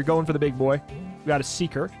why. We're going for the big boy. We got a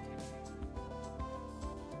Seeker.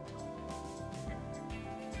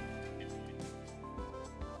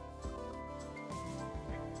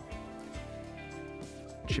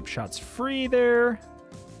 Chip shot's free there.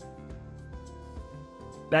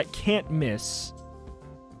 That can't miss.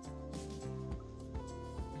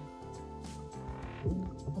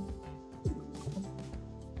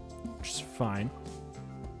 Which is fine.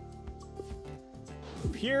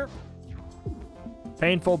 Move here.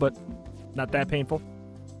 Painful, but not that painful.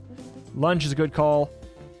 Lunge is a good call.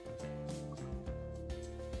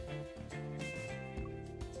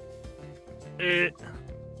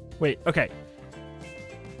 Wait, okay.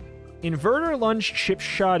 Inverter, lunge, chip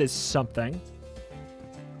shot is something.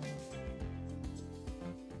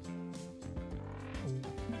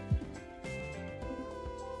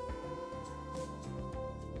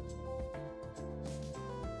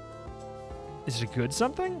 Is it a good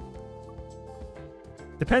something?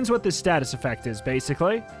 Depends what the status effect is,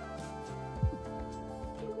 basically.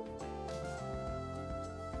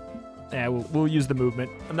 Yeah, we'll use the movement.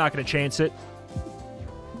 I'm not going to chance it.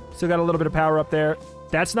 Still got a little bit of power up there.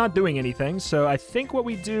 That's not doing anything, so I think what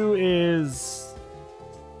we do is...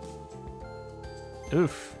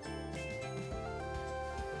 Oof.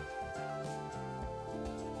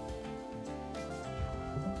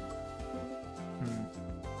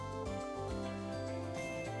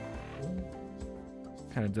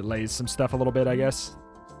 Kind of delays some stuff a little bit, I guess.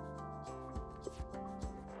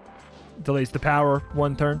 Delays the power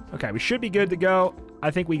 1 turn. Okay, we should be good to go.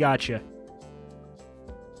 I think we got you.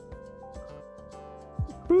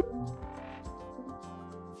 Boop.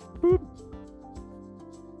 Boop.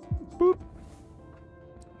 Boop.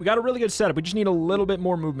 We got a really good setup. We just need a little bit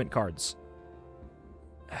more movement cards.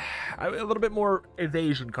 A little bit more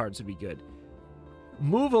evasion cards would be good.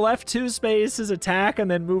 Move left 2 spaces, attack, and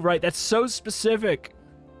then move right. That's so specific.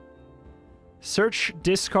 Search,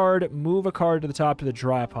 discard, move a card to the top of the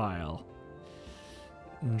draw pile.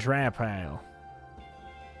 Draw pile.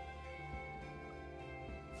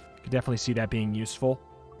 Could definitely see that being useful.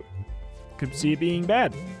 Could see it being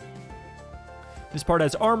bad. This part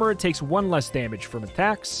has armor. It takes 1 less damage from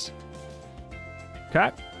attacks.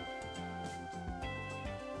 Okay.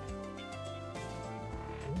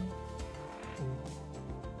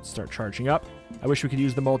 Start charging up. I wish we could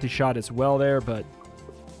use the multi-shot as well there, but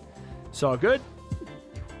it's all good.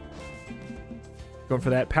 Going for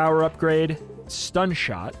that power upgrade. Stun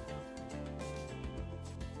shot.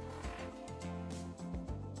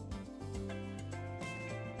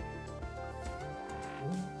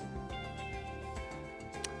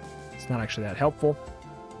 It's not actually that helpful.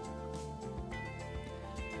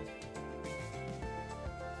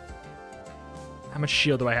 How much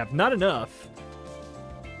shield do I have? Not enough.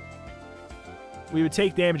 We would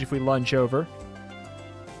take damage if we lunge over.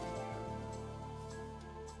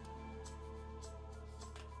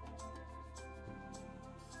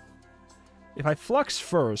 If I flux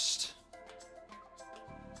first...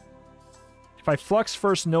 If I flux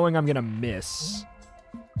first knowing I'm going to miss...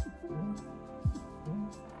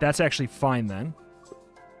 That's actually fine then.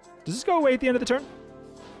 Does this go away at the end of the turn?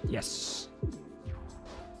 Yes.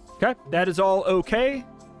 Okay, that is all okay.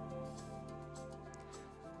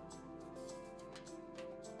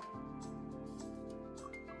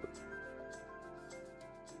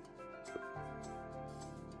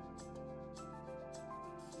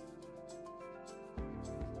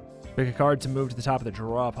 Pick a card to move to the top of the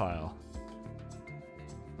draw pile.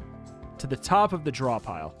 To the top of the draw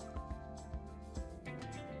pile.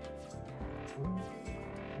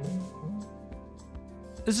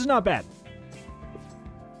 This is not bad.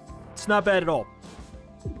 It's not bad at all.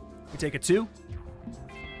 We take a 2.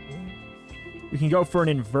 We can go for an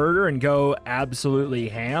inverter and go absolutely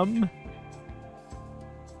ham.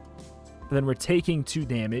 But then we're taking 2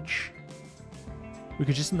 damage. We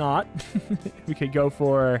could just not. We could go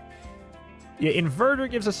for... Yeah, inverter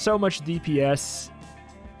gives us so much DPS.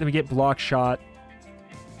 Then we get block shot.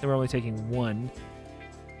 Then we're only taking 1.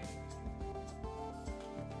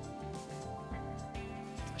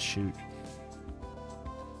 Shoot.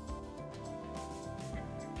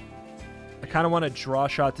 I kind of want to draw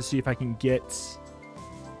shot to see if I can get...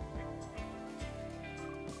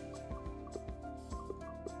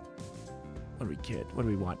 What do we get? What do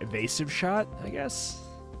we want? Evasive shot, I guess,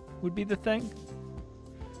 would be the thing.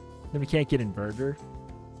 Then we can't get inverter,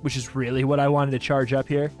 which is really what I wanted to charge up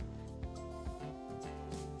here.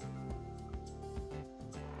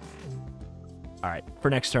 All right, for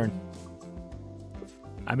next turn.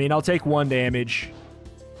 I mean, I'll take 1 damage.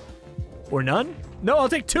 Or none? No, I'll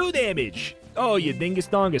take 2 damage. Oh, you dingus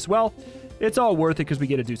dongus. Well, it's all worth it because we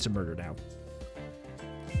get to do some murder now.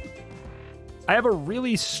 I have a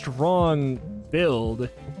really strong build,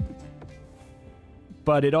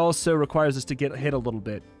 but it also requires us to get hit a little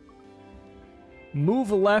bit.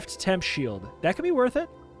 Move left, temp shield. That could be worth it.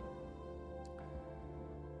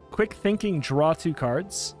 Quick thinking, draw 2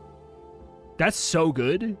 cards. That's so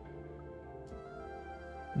good.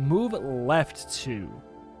 Move left 2.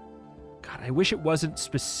 God, I wish it wasn't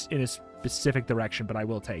in a specific direction, but I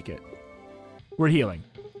will take it. We're healing.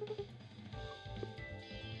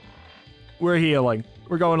 We're healing.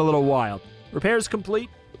 We're going a little wild. Repairs complete.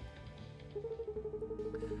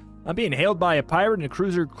 I'm being hailed by a pirate in a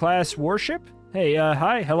cruiser-class warship. Hey,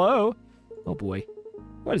 hi, hello. Oh, boy.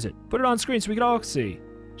 What is it? Put it on screen so we can all see.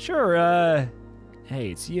 Sure,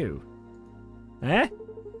 hey, it's you. Eh?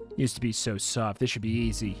 Used to be so soft. This should be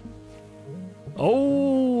easy.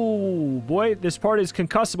 Oh, boy. This part is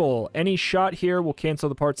concussable. Any shot here will cancel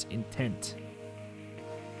the part's intent.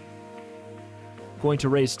 Going to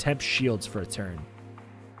raise temp shields for a turn.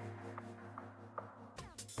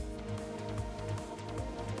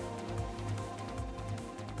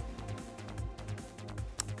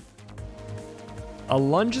 A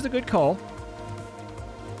lunge is a good call.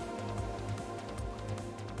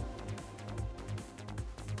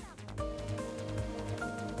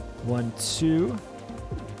 One, 2.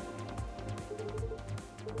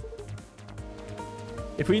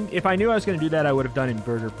 If I knew I was going to do that, I would have done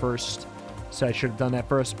inverter first. So I should have done that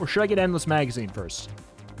first. Or should I get Endless Magazine first?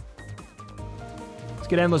 Let's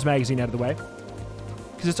get Endless Magazine out of the way.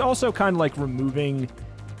 Because it's also kind of like removing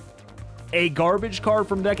a garbage card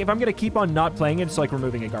from the deck. If I'm going to keep on not playing it, it's like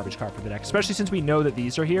removing a garbage card from the deck. Especially since we know that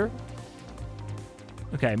these are here.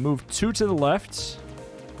 Okay, move 2 to the left.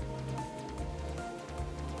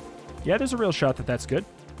 Yeah, there's a real shot that that's good.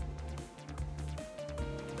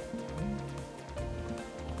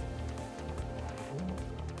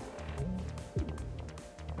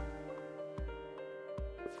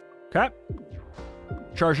 Okay.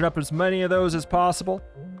 Charging up as many of those as possible.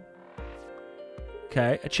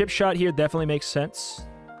 Okay, a chip shot here definitely makes sense.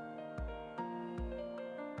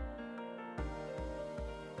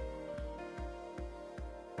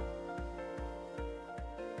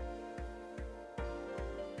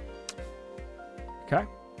 Okay.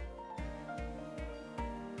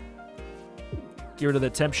 Get rid of the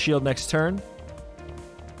temp shield next turn.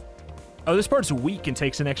 Oh, this part's weak and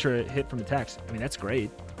takes an extra hit from attacks. I mean, that's great.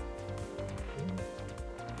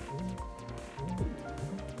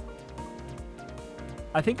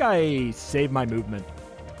 I think I saved my movement.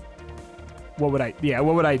 What would I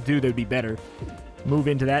do that would be better? Move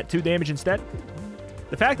into that. 2 damage instead.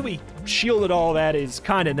 The fact that we shielded all that is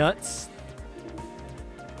kind of nuts.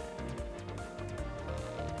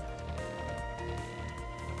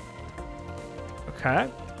 Okay.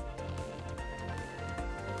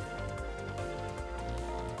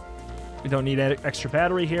 We don't need extra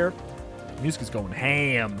battery here. Music is going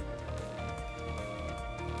ham.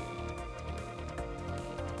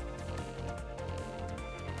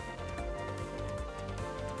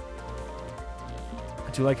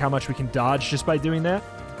 I do like how much we can dodge just by doing that.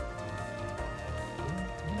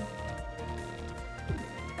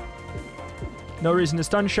 No reason to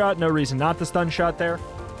stun shot, no reason not to stun shot there.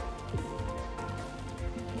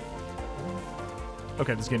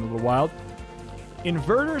 Okay, this is getting a little wild.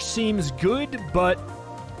 Inverter seems good, but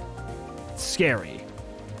scary.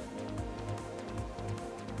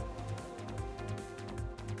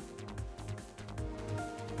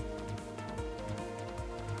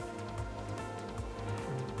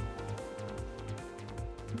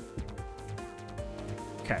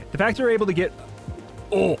 Okay, the fact that we're able to get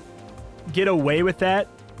away with that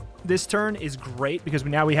this turn is great because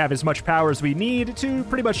now we have as much power as we need to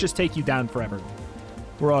pretty much just take you down forever.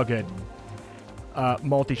 We're all good.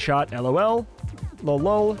 Multi-shot, LOL.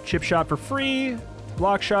 Lol, chip shot for free.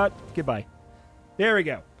 Block shot, goodbye. There we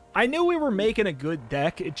go. I knew we were making a good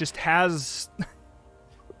deck. It just has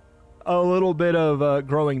a little bit of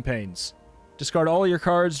growing pains. Discard all your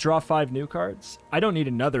cards, draw 5 new cards. I don't need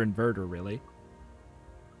another inverter, really.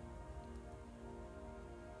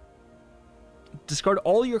 Discard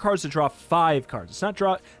all your cards to draw 5 cards. It's not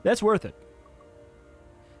draw... That's worth it.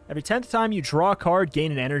 Every 10th time you draw a card,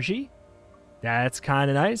 gain an energy. That's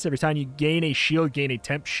kind of nice. Every time you gain a shield, gain a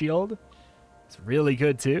temp shield. It's really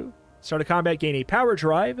good, too. Start a combat, gain a power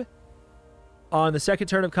drive. On the second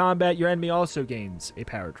turn of combat, your enemy also gains a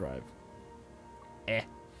power drive.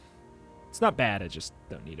 It's not bad. I just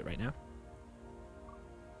don't need it right now.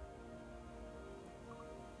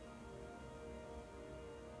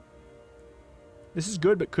 This is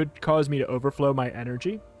good, but could cause me to overflow my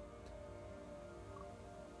energy.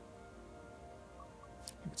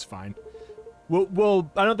 It's fine. I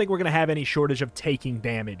don't think we're going to have any shortage of taking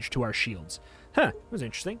damage to our shields. Huh, that was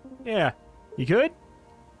interesting. Yeah. You good?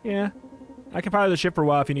 Yeah. I can pilot the ship for a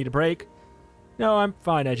while if you need a break. No, I'm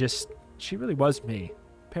fine. She really was me.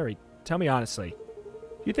 Perry, tell me honestly.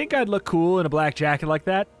 Do you think I'd look cool in a black jacket like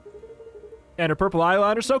that? And her purple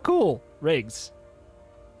eyeliner? So cool. Riggs.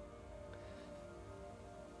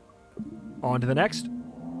 On to the next.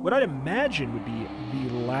 What I'd imagine would be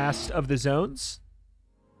the last of the zones.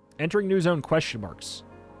 Entering new zone question marks.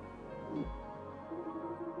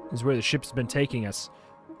 This is where the ship's been taking us.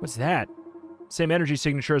 What's that? Same energy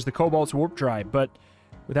signature as the Cobalt's warp drive, but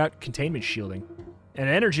without containment shielding. And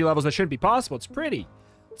at energy levels that shouldn't be possible. It's pretty.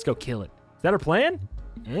 Let's go kill it. Is that our plan?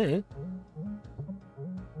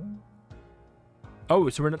 Oh,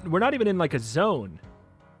 so we're not even in like a zone.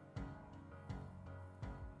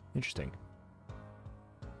 Interesting.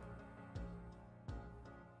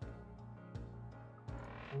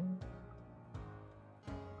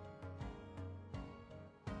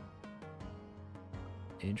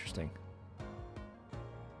 Interesting.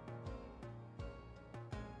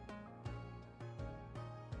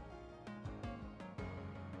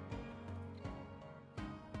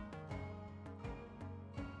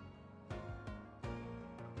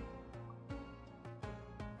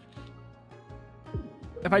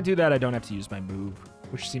 If I do that, I don't have to use my move,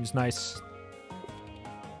 which seems nice.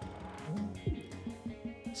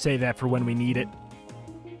 Save that for when we need it.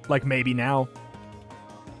 Like maybe now.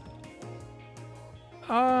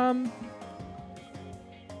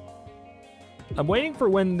 I'm waiting for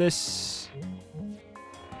when this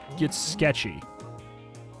gets sketchy.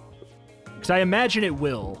 Because I imagine it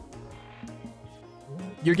will.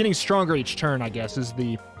 You're getting stronger each turn, I guess, is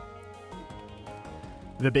the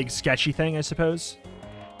big sketchy thing, I suppose.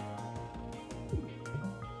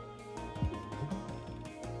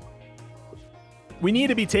 We need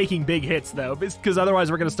to be taking big hits, though, because otherwise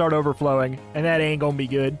we're going to start overflowing, and that ain't going to be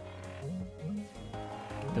good.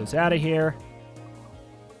 Get those out of here.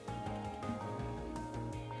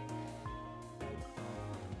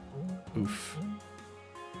 Oof.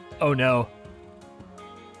 Oh, no.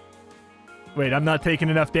 Wait, I'm not taking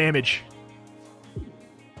enough damage.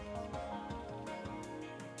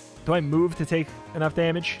 Do I move to take enough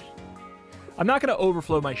damage? I'm not going to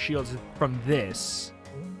overflow my shields from this.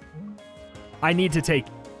 I need to take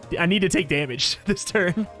damage this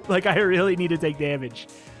turn. Like, I really need to take damage.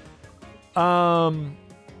 Does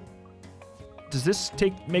this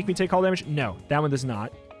make me take all damage? No, that one does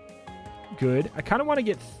not. Good. I kind of want to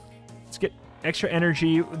get... Let's get Extra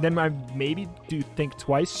energy. Then I maybe do think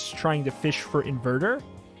twice trying to fish for inverter.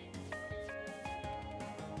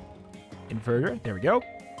 Inverter. There we go.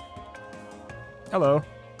 Hello.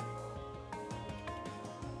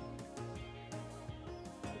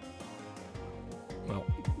 Well,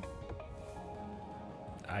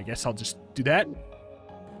 I guess I'll just do that.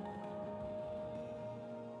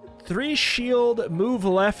 3 shield, move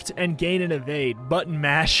left, and gain an evade. Button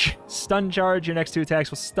mash. Stun charge. Your next 2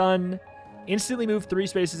 attacks will stun. Instantly move 3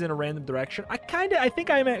 spaces in a random direction. I think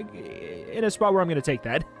I'm in a spot where I'm going to take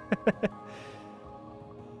that.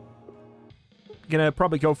 Gonna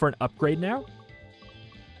probably go for an upgrade now.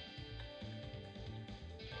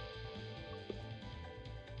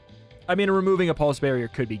 I mean, removing a pulse barrier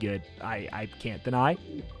could be good. I can't deny.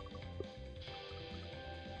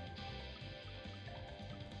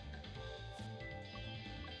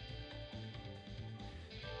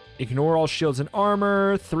 Ignore all shields and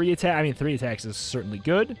armor. 3 attack. I mean, 3 attacks is certainly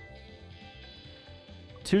good.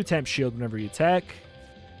 2 temp shield whenever you attack.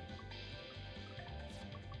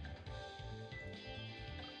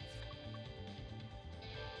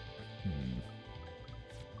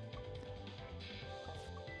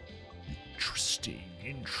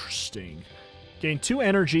 Interesting. Gain 2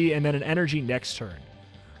 energy and then an energy next turn.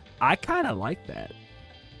 I kind of like that.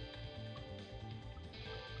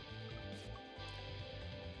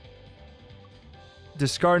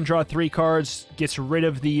 Discard and draw 3 cards. Gets rid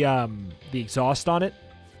of the exhaust on it.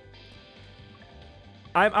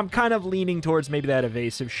 I'm kind of leaning towards maybe that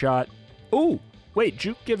evasive shot. Ooh, wait,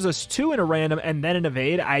 Juke gives us 2 in a random and then an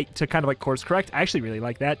evade to kind of like course correct. I actually really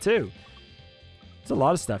like that too. There's a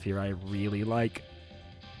lot of stuff here I really like.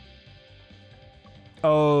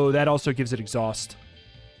 Oh, that also gives it exhaust.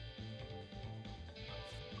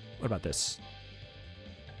 What about this?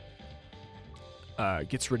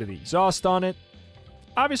 Gets rid of the exhaust on it.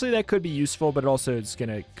 Obviously, that could be useful, but it also is going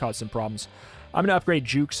to cause some problems. I'm going to upgrade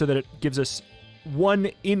Juke so that it gives us 1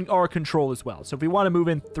 in our control as well. So if we want to move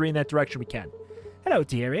in 3 in that direction, we can. Hello,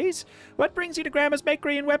 dearies. What brings you to Grandma's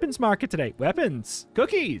Bakery and Weapons Market today? Weapons.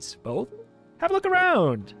 Cookies. Both. Have a look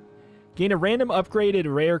around. Gain a random upgraded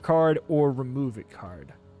rare card or remove it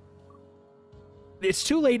card. It's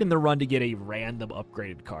too late in the run to get a random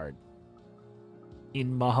upgraded card,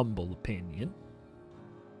 in my humble opinion.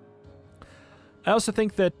 I also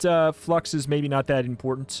think that Flux is maybe not that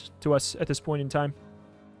important to us at this point in time.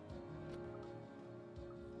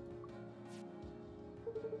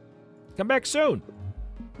 Come back soon.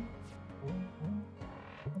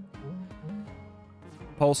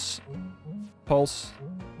 Pulse. Pulse.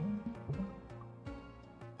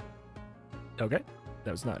 Okay.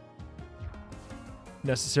 That was not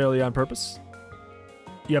necessarily on purpose.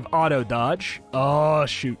 You have auto dodge. Oh,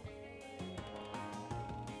 shoot.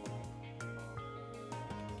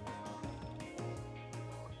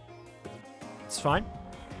 It's fine.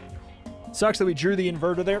 Sucks that we drew the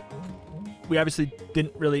inverter there. We obviously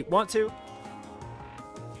didn't really want to.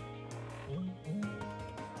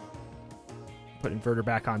 Put inverter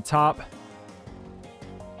back on top.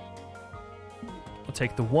 We'll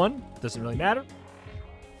take the 1. Doesn't really matter.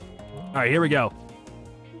 All right, here we go.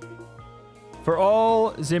 For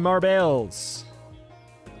all the marbles.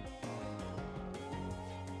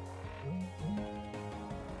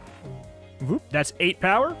 Whoop, that's 8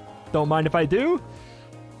 power. Don't mind if I do.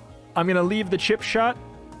 I'm going to leave the chip shot.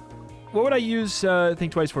 What would I use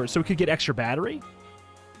Think Twice for? So we could get extra battery?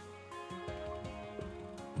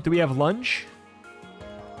 Do we have lunge?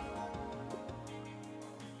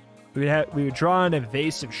 We would draw an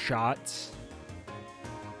evasive shot. So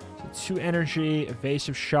 2 energy,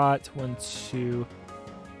 evasive shot, 1, 2.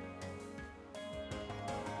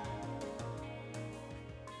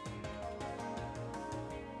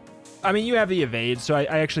 I mean, you have the evade, so I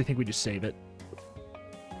actually think we just save it.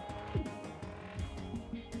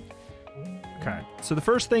 Okay, so the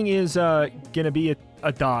first thing is gonna be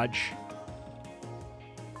a dodge.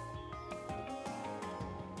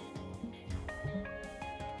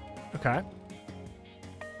 Okay.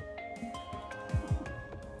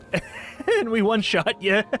 And we one-shot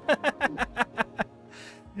you.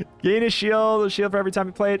 Gain a shield for every time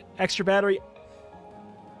we play it. Extra battery.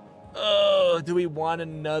 Oh, do we want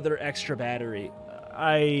another extra battery?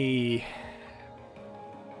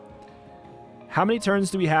 How many turns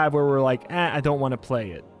do we have where we're like, I don't want to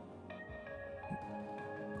play it?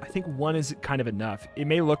 I think 1 is kind of enough. It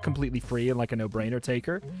may look completely free and like a no-brainer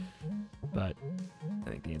taker, but I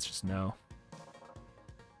think the answer is no.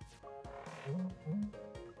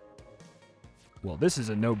 Well, this is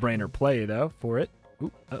a no-brainer play, though, for it.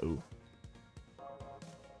 Ooh, uh-oh.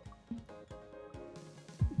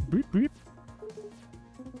 Beep, beep.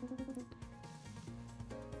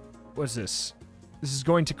 What's this? This is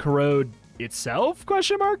going to corrode itself?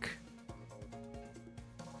 Question mark?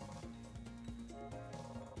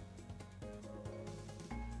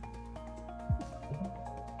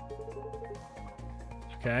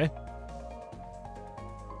 Okay.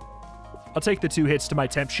 I'll take the 2 hits to my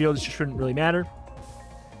temp shield. It shouldn't really matter.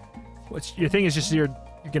 Your thing is just you're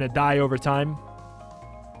gonna die over time.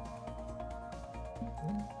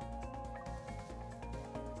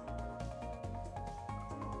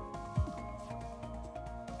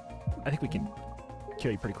 I think we can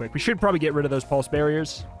kill you pretty quick. We should probably get rid of those pulse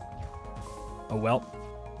barriers. Oh well.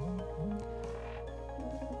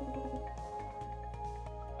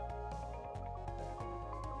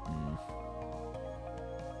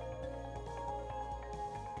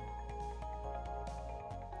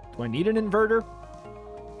 Do I need an inverter?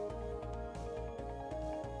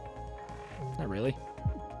 Not really.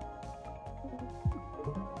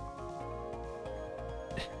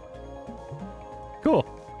 Cool.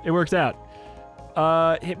 It works out.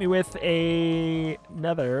 Hit me with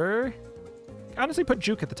another. Honestly, put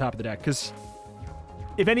Juke at the top of the deck, because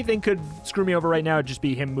if anything could screw me over right now, it'd just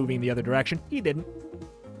be him moving the other direction. He didn't.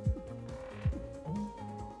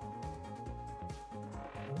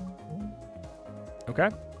 Okay.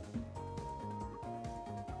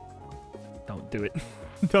 Don't do it.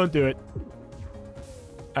 Don't do it.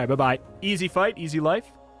 All right, bye-bye. Easy fight, easy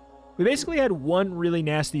life. We basically had one really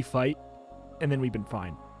nasty fight, and then we've been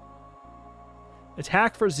fine.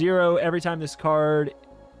 Attack for 0 every time this card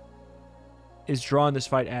is drawn this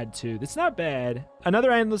fight, add 2. That's not bad.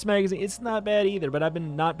 Another Endless Magazine, it's not bad either, but I've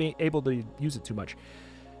been not being able to use it too much.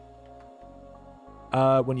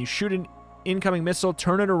 When you shoot an incoming missile,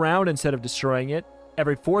 turn it around instead of destroying it.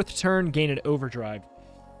 Every 4th turn, gain an overdrive.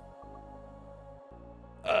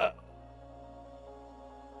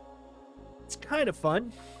 It's kind of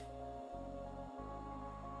fun.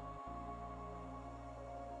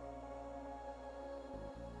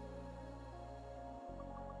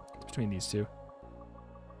 Between these two.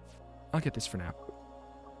 I'll get this for now.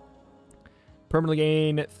 Permanently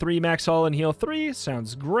gain 3 max hull and heal 3.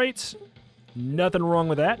 Sounds great. Nothing wrong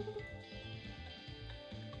with that.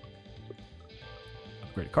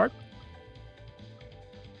 Upgrade a card.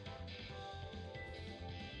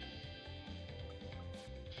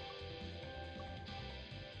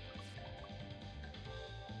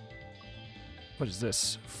 What is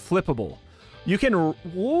this? Flippable. You can,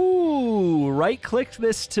 right-click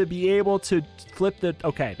this to be able to flip the...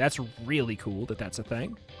 Okay, that's really cool that that's a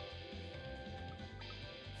thing.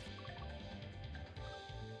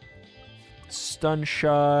 Stun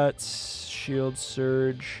shots, shield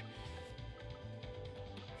surge.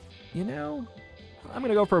 You know, I'm going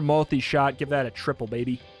to go for a multi-shot, give that a triple,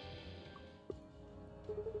 baby.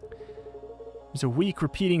 There's a weak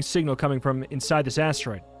repeating signal coming from inside this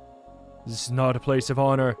asteroid. This is not a place of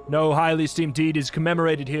honor. No highly esteemed deed is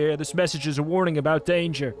commemorated here. This message is a warning about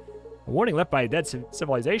danger. A warning left by a dead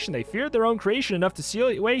civilization. They feared their own creation enough to seal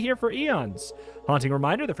away here for eons. Haunting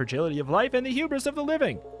reminder of the fragility of life and the hubris of the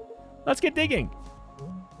living. Let's get digging.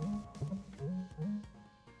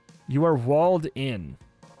 You are walled in.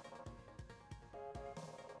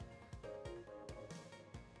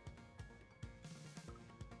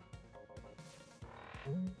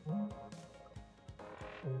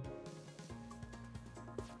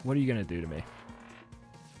 What are you going to do to me?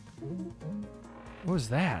 What was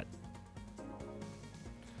that?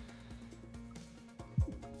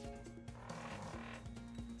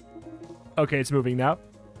 Okay, it's moving now.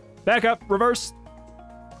 Back up, reverse.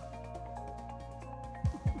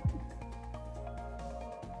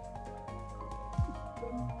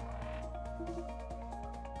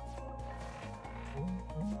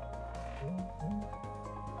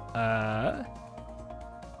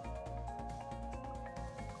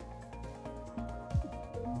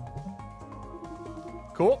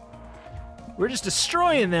 Cool. We're just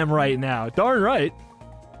destroying them right now. Darn right.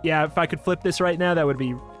 Yeah, if I could flip this right now, that would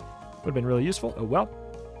have been really useful. Oh well.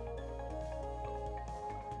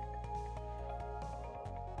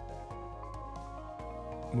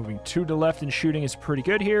 Moving 2 to left and shooting is pretty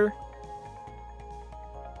good here.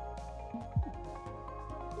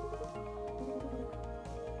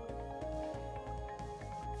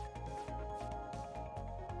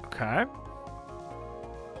 Okay.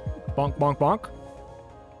 Bonk, bonk, bonk.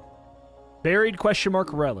 Buried question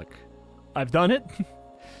mark relic. I've done it.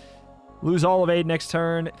 Lose all of aid next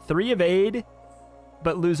turn. 3 of aid,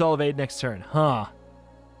 but lose all of aid next turn. Huh.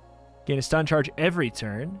 Gain a stun charge every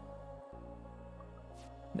turn.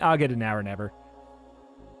 I'll get an hour never.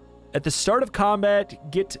 At the start of combat,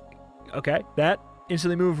 get... Okay, that.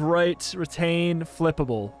 Instantly move right, retain,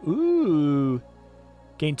 flippable. Ooh.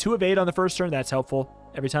 Gain 2 of 8 on the first turn. That's helpful.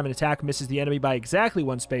 Every time an attack misses the enemy by exactly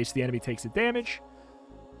 1 space, the enemy takes the damage.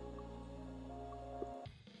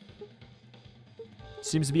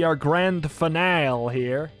 Seems to be our grand finale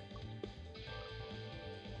here.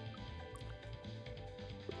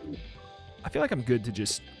 I feel like I'm good to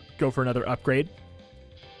just go for another upgrade.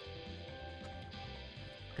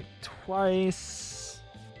 Twice.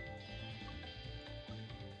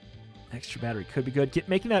 Extra battery could be good.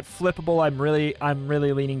 Making that flippable, I'm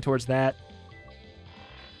really leaning towards that.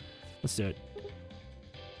 Let's do it.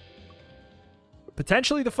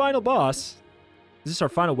 Potentially the final boss. Is this our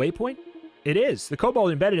final waypoint? It is. The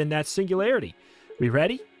Cobalt embedded in that singularity. We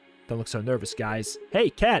ready? Don't look so nervous, guys. Hey,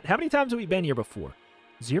 Cat, how many times have we been here before?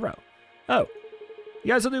 0. Oh.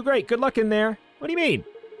 You guys will do great. Good luck in there. What do you mean?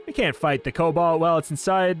 We can't fight the Cobalt while it's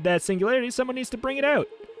inside that singularity. Someone needs to bring it out.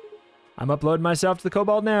 I'm uploading myself to the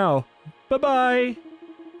Cobalt now. Bye-bye.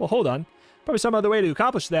 Well, hold on. Probably some other way to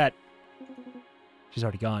accomplish that. She's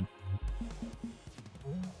already gone.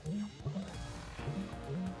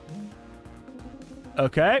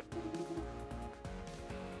 Okay.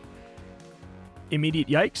 Immediate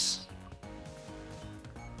yikes.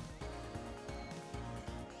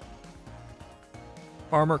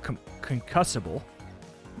 Armor concussible.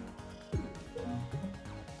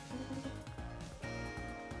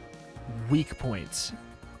 Weak points.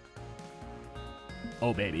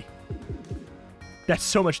 Oh, baby. That's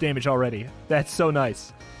so much damage already. That's so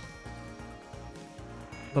nice.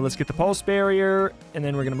 But let's get the pulse barrier, and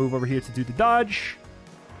then we're going to move over here to do the dodge.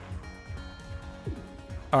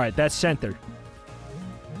 All right, that's center.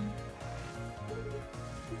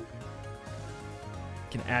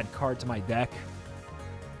 Can add card to my deck.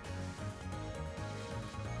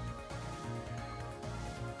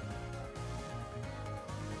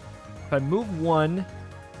 If I move 1, and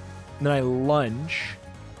then I lunge,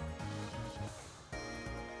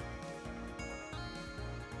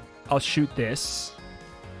 I'll shoot this.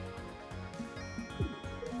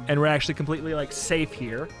 And we're actually completely, like, safe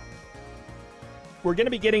here. We're going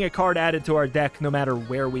to be getting a card added to our deck no matter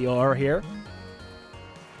where we are here.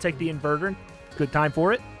 Take the inverter. Good time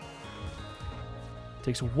for it.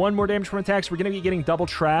 Takes 1 more damage from attacks. We're going to be getting double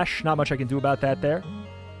trash. Not much I can do about that there.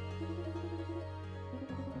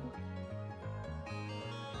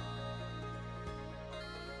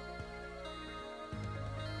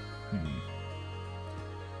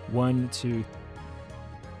 One, two.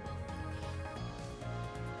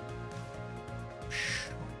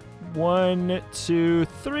 1, 2,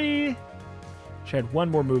 3. She had 1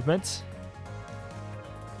 more movement.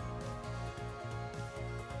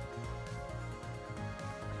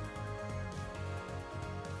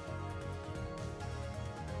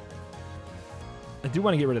 I do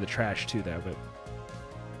want to get rid of the trash too, though, but...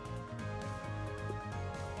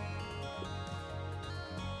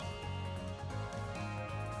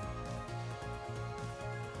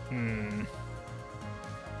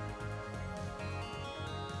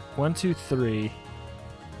 One, two, 3.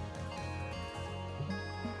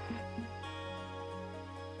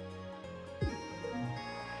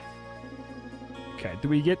 Okay, do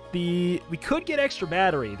we get the... We could get extra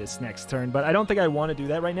battery this next turn, but I don't think I want to do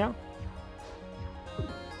that right now.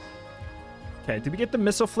 Okay, did we get the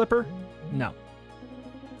missile flipper? No.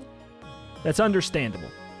 That's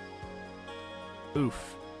understandable.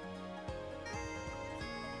 Oof.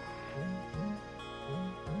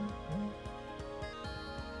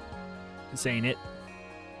 This ain't it.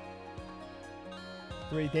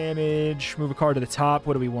 3 damage. Move a card to the top.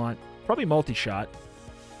 What do we want? Probably multi-shot.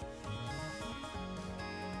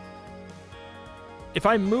 If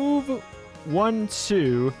I move 1,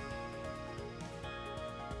 2...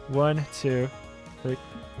 1, 2, 3...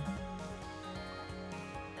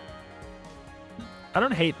 I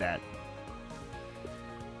don't hate that.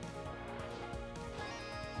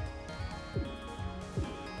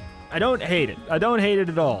 I don't hate it. I don't hate it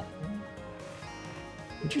at all.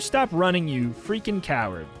 Would you stop running, you freaking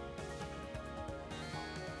coward?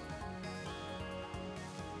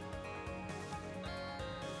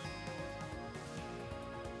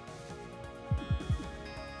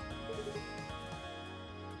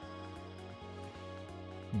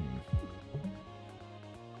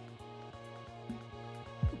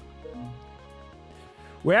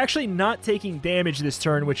 We're actually not taking damage this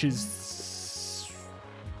turn, which is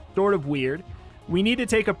sort of weird. We need to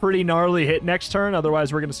take a pretty gnarly hit next turn,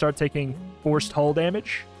 otherwise we're going to start taking forced hull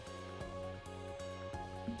damage.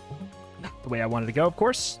 Not the way I wanted to go, of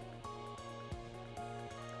course.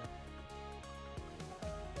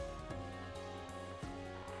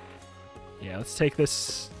 Yeah, let's take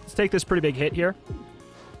this pretty big hit here.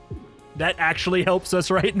 That actually helps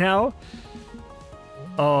us right now.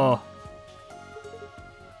 Oh.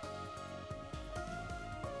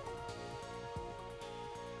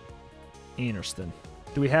 Interesting.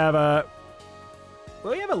 Do we have a...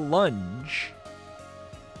 Well, we have a lunge.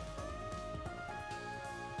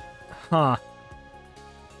 Huh.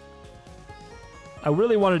 I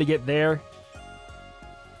really wanted to get there.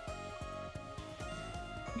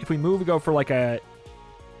 If we move, we go for like a...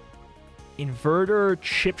 Inverter,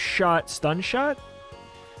 chip shot, stun shot?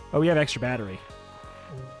 Oh, we have extra battery.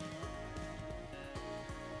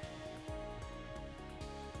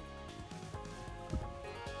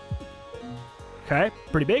 Okay,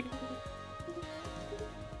 pretty big.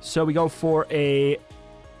 So we go for a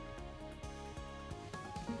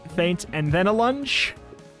feint and then a lunge.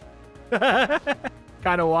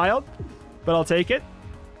 Kind of wild, but I'll take it.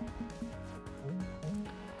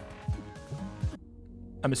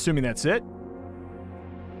 I'm assuming that's it.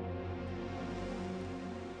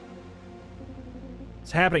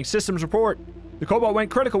 It's happening. Systems report. The Cobalt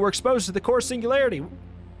went critical. We're exposed to the core singularity.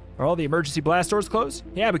 Are all the emergency blast doors closed?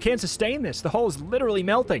 Yeah, we can't sustain this. The hull is literally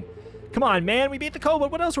melting. Come on, man. We beat the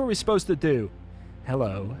Cobalt. What else were we supposed to do?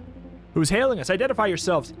 Hello. Who's hailing us? Identify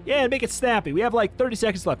yourselves. Yeah, make it snappy. We have like 30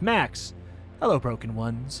 seconds left, max. Hello, broken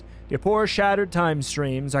ones. Your poor shattered time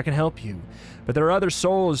streams. I can help you. But there are other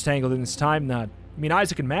souls tangled in this time knot. You mean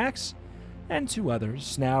Isaac and Max? And 2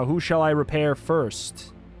 others. Now, who shall I repair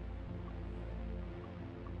first?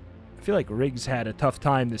 I feel like Riggs had a tough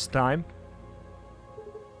time this time.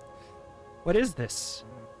 What is this?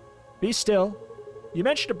 Be still. You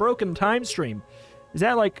mentioned a broken time stream. Is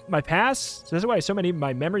that like my past? Is that why so many of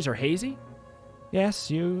my memories are hazy? Yes,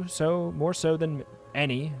 you, so more so than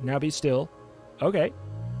any. Now be still. Okay.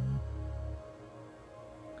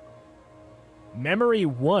 Memory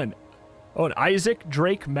 1. Oh, and Isaac,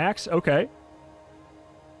 Drake, Max. Okay.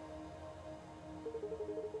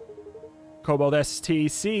 Cobalt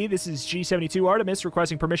STC. This is G72 Artemis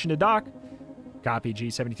requesting permission to dock. Copy,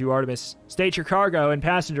 G72 Artemis. State your cargo and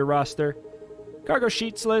passenger roster. Cargo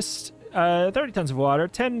sheets list. 30 tons of water,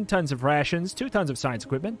 10 tons of rations, 2 tons of science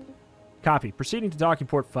equipment. Copy. Proceeding to docking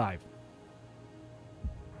port 5.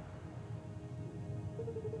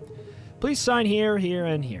 Please sign here, here,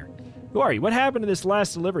 and here. Who are you? What happened to this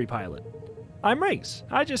last delivery pilot? I'm Riggs.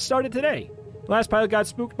 I just started today. The last pilot got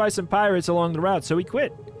spooked by some pirates along the route, so he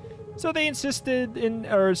quit. So they insisted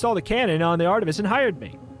or installed a cannon on the Artemis and hired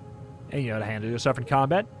me. And you know how to handle yourself in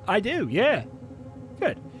combat? I do, yeah.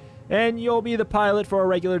 Good. And you'll be the pilot for our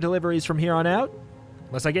regular deliveries from here on out?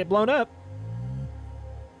 Unless I get blown up.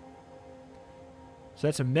 So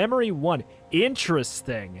that's a memory 1.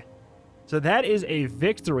 Interesting. So that is a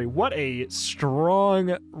victory. What a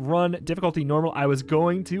strong run. Difficulty normal. I was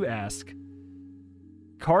going to ask.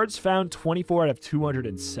 Cards found 24 out of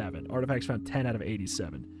 207. Artifacts found 10 out of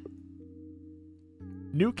 87.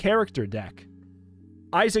 New character deck.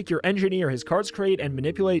 Isaac, your engineer. His cards create and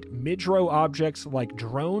manipulate mid-row objects like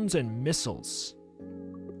drones and missiles.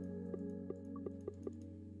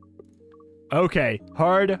 Okay.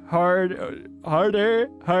 Hardest.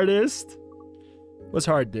 What's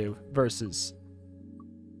hard do? Versus.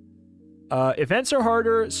 Events are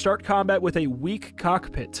harder. Start combat with a weak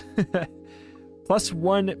cockpit.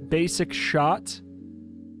 +1 basic shot.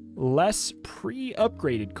 Less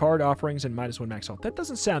pre-upgraded card offerings and -1 max health. That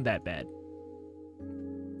doesn't sound that bad.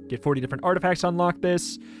 Get 40 different artifacts to unlock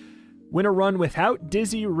this. Win a run without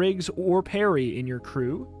Dizzy, Riggs, or Perry in your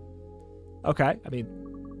crew. Okay, I mean,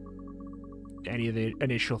 any of the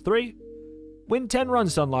initial 3. Win 10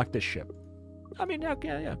 runs to unlock this ship. I mean,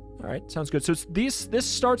 okay, yeah. All right, sounds good. So this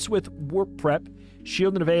starts with warp prep.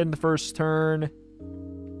 Shield and evade in the first turn.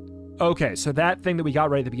 Okay, so that thing that we got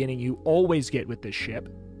right at the beginning, you always get with this ship.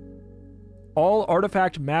 All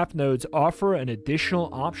artifact map nodes offer an additional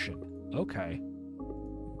option. Okay.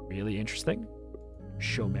 Really interesting.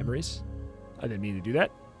 Show memories. I didn't mean to do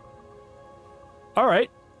that. All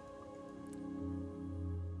right.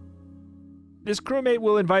 This crewmate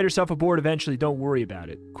will invite herself aboard eventually. Don't worry about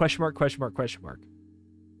it. Question mark, question mark, question mark.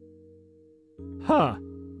 Huh.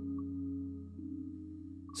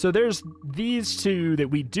 So there's these 2 that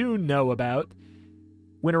we do know about.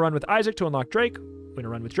 Win a run with Isaac to unlock Drake. Win a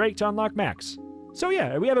run with Drake to unlock Max. So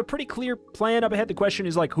yeah, we have a pretty clear plan up ahead. The question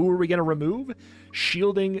is like, who are we going to remove?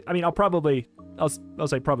 Shielding. I mean, I'll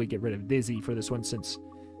say probably get rid of Dizzy for this one, since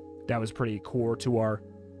that was pretty core to our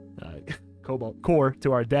Cobalt core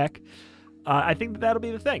to our deck. I think that'll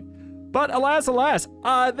be the thing. But alas,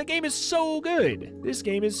 the game is so good. This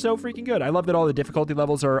game is so freaking good. I love that all the difficulty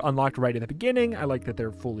levels are unlocked right at the beginning. I like that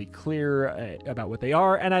they're fully clear about what they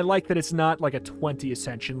are. And I like that it's not like a 20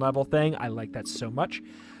 Ascension level thing. I like that so much.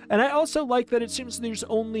 And I also like that it seems there's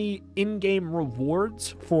only in-game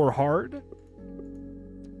rewards for hard,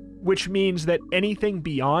 which means that anything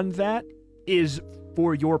beyond that is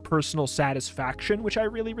for your personal satisfaction, which I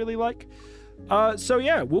really, really like. So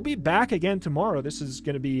yeah, we'll be back again tomorrow. This is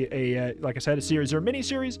going to be a, like I said, a series or a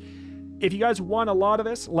mini-series. If you guys want a lot of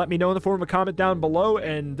this, let me know in the form of a comment down below,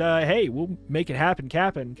 and hey, we'll make it happen,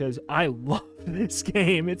 Cap'n, because I love this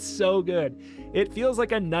game. It's so good. It feels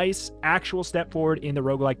like a nice actual step forward in the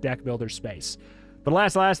roguelike deck builder space. But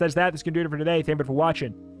alas, that's that. That's going to do it for today. Thank you for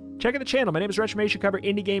watching. Check out the channel. My name is Retramation. I cover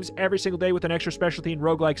indie games every single day with an extra specialty in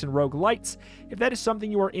roguelikes and roguelites. If that is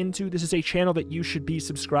something you are into, this is a channel that you should be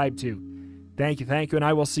subscribed to. Thank you, and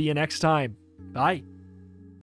I will see you next time. Bye.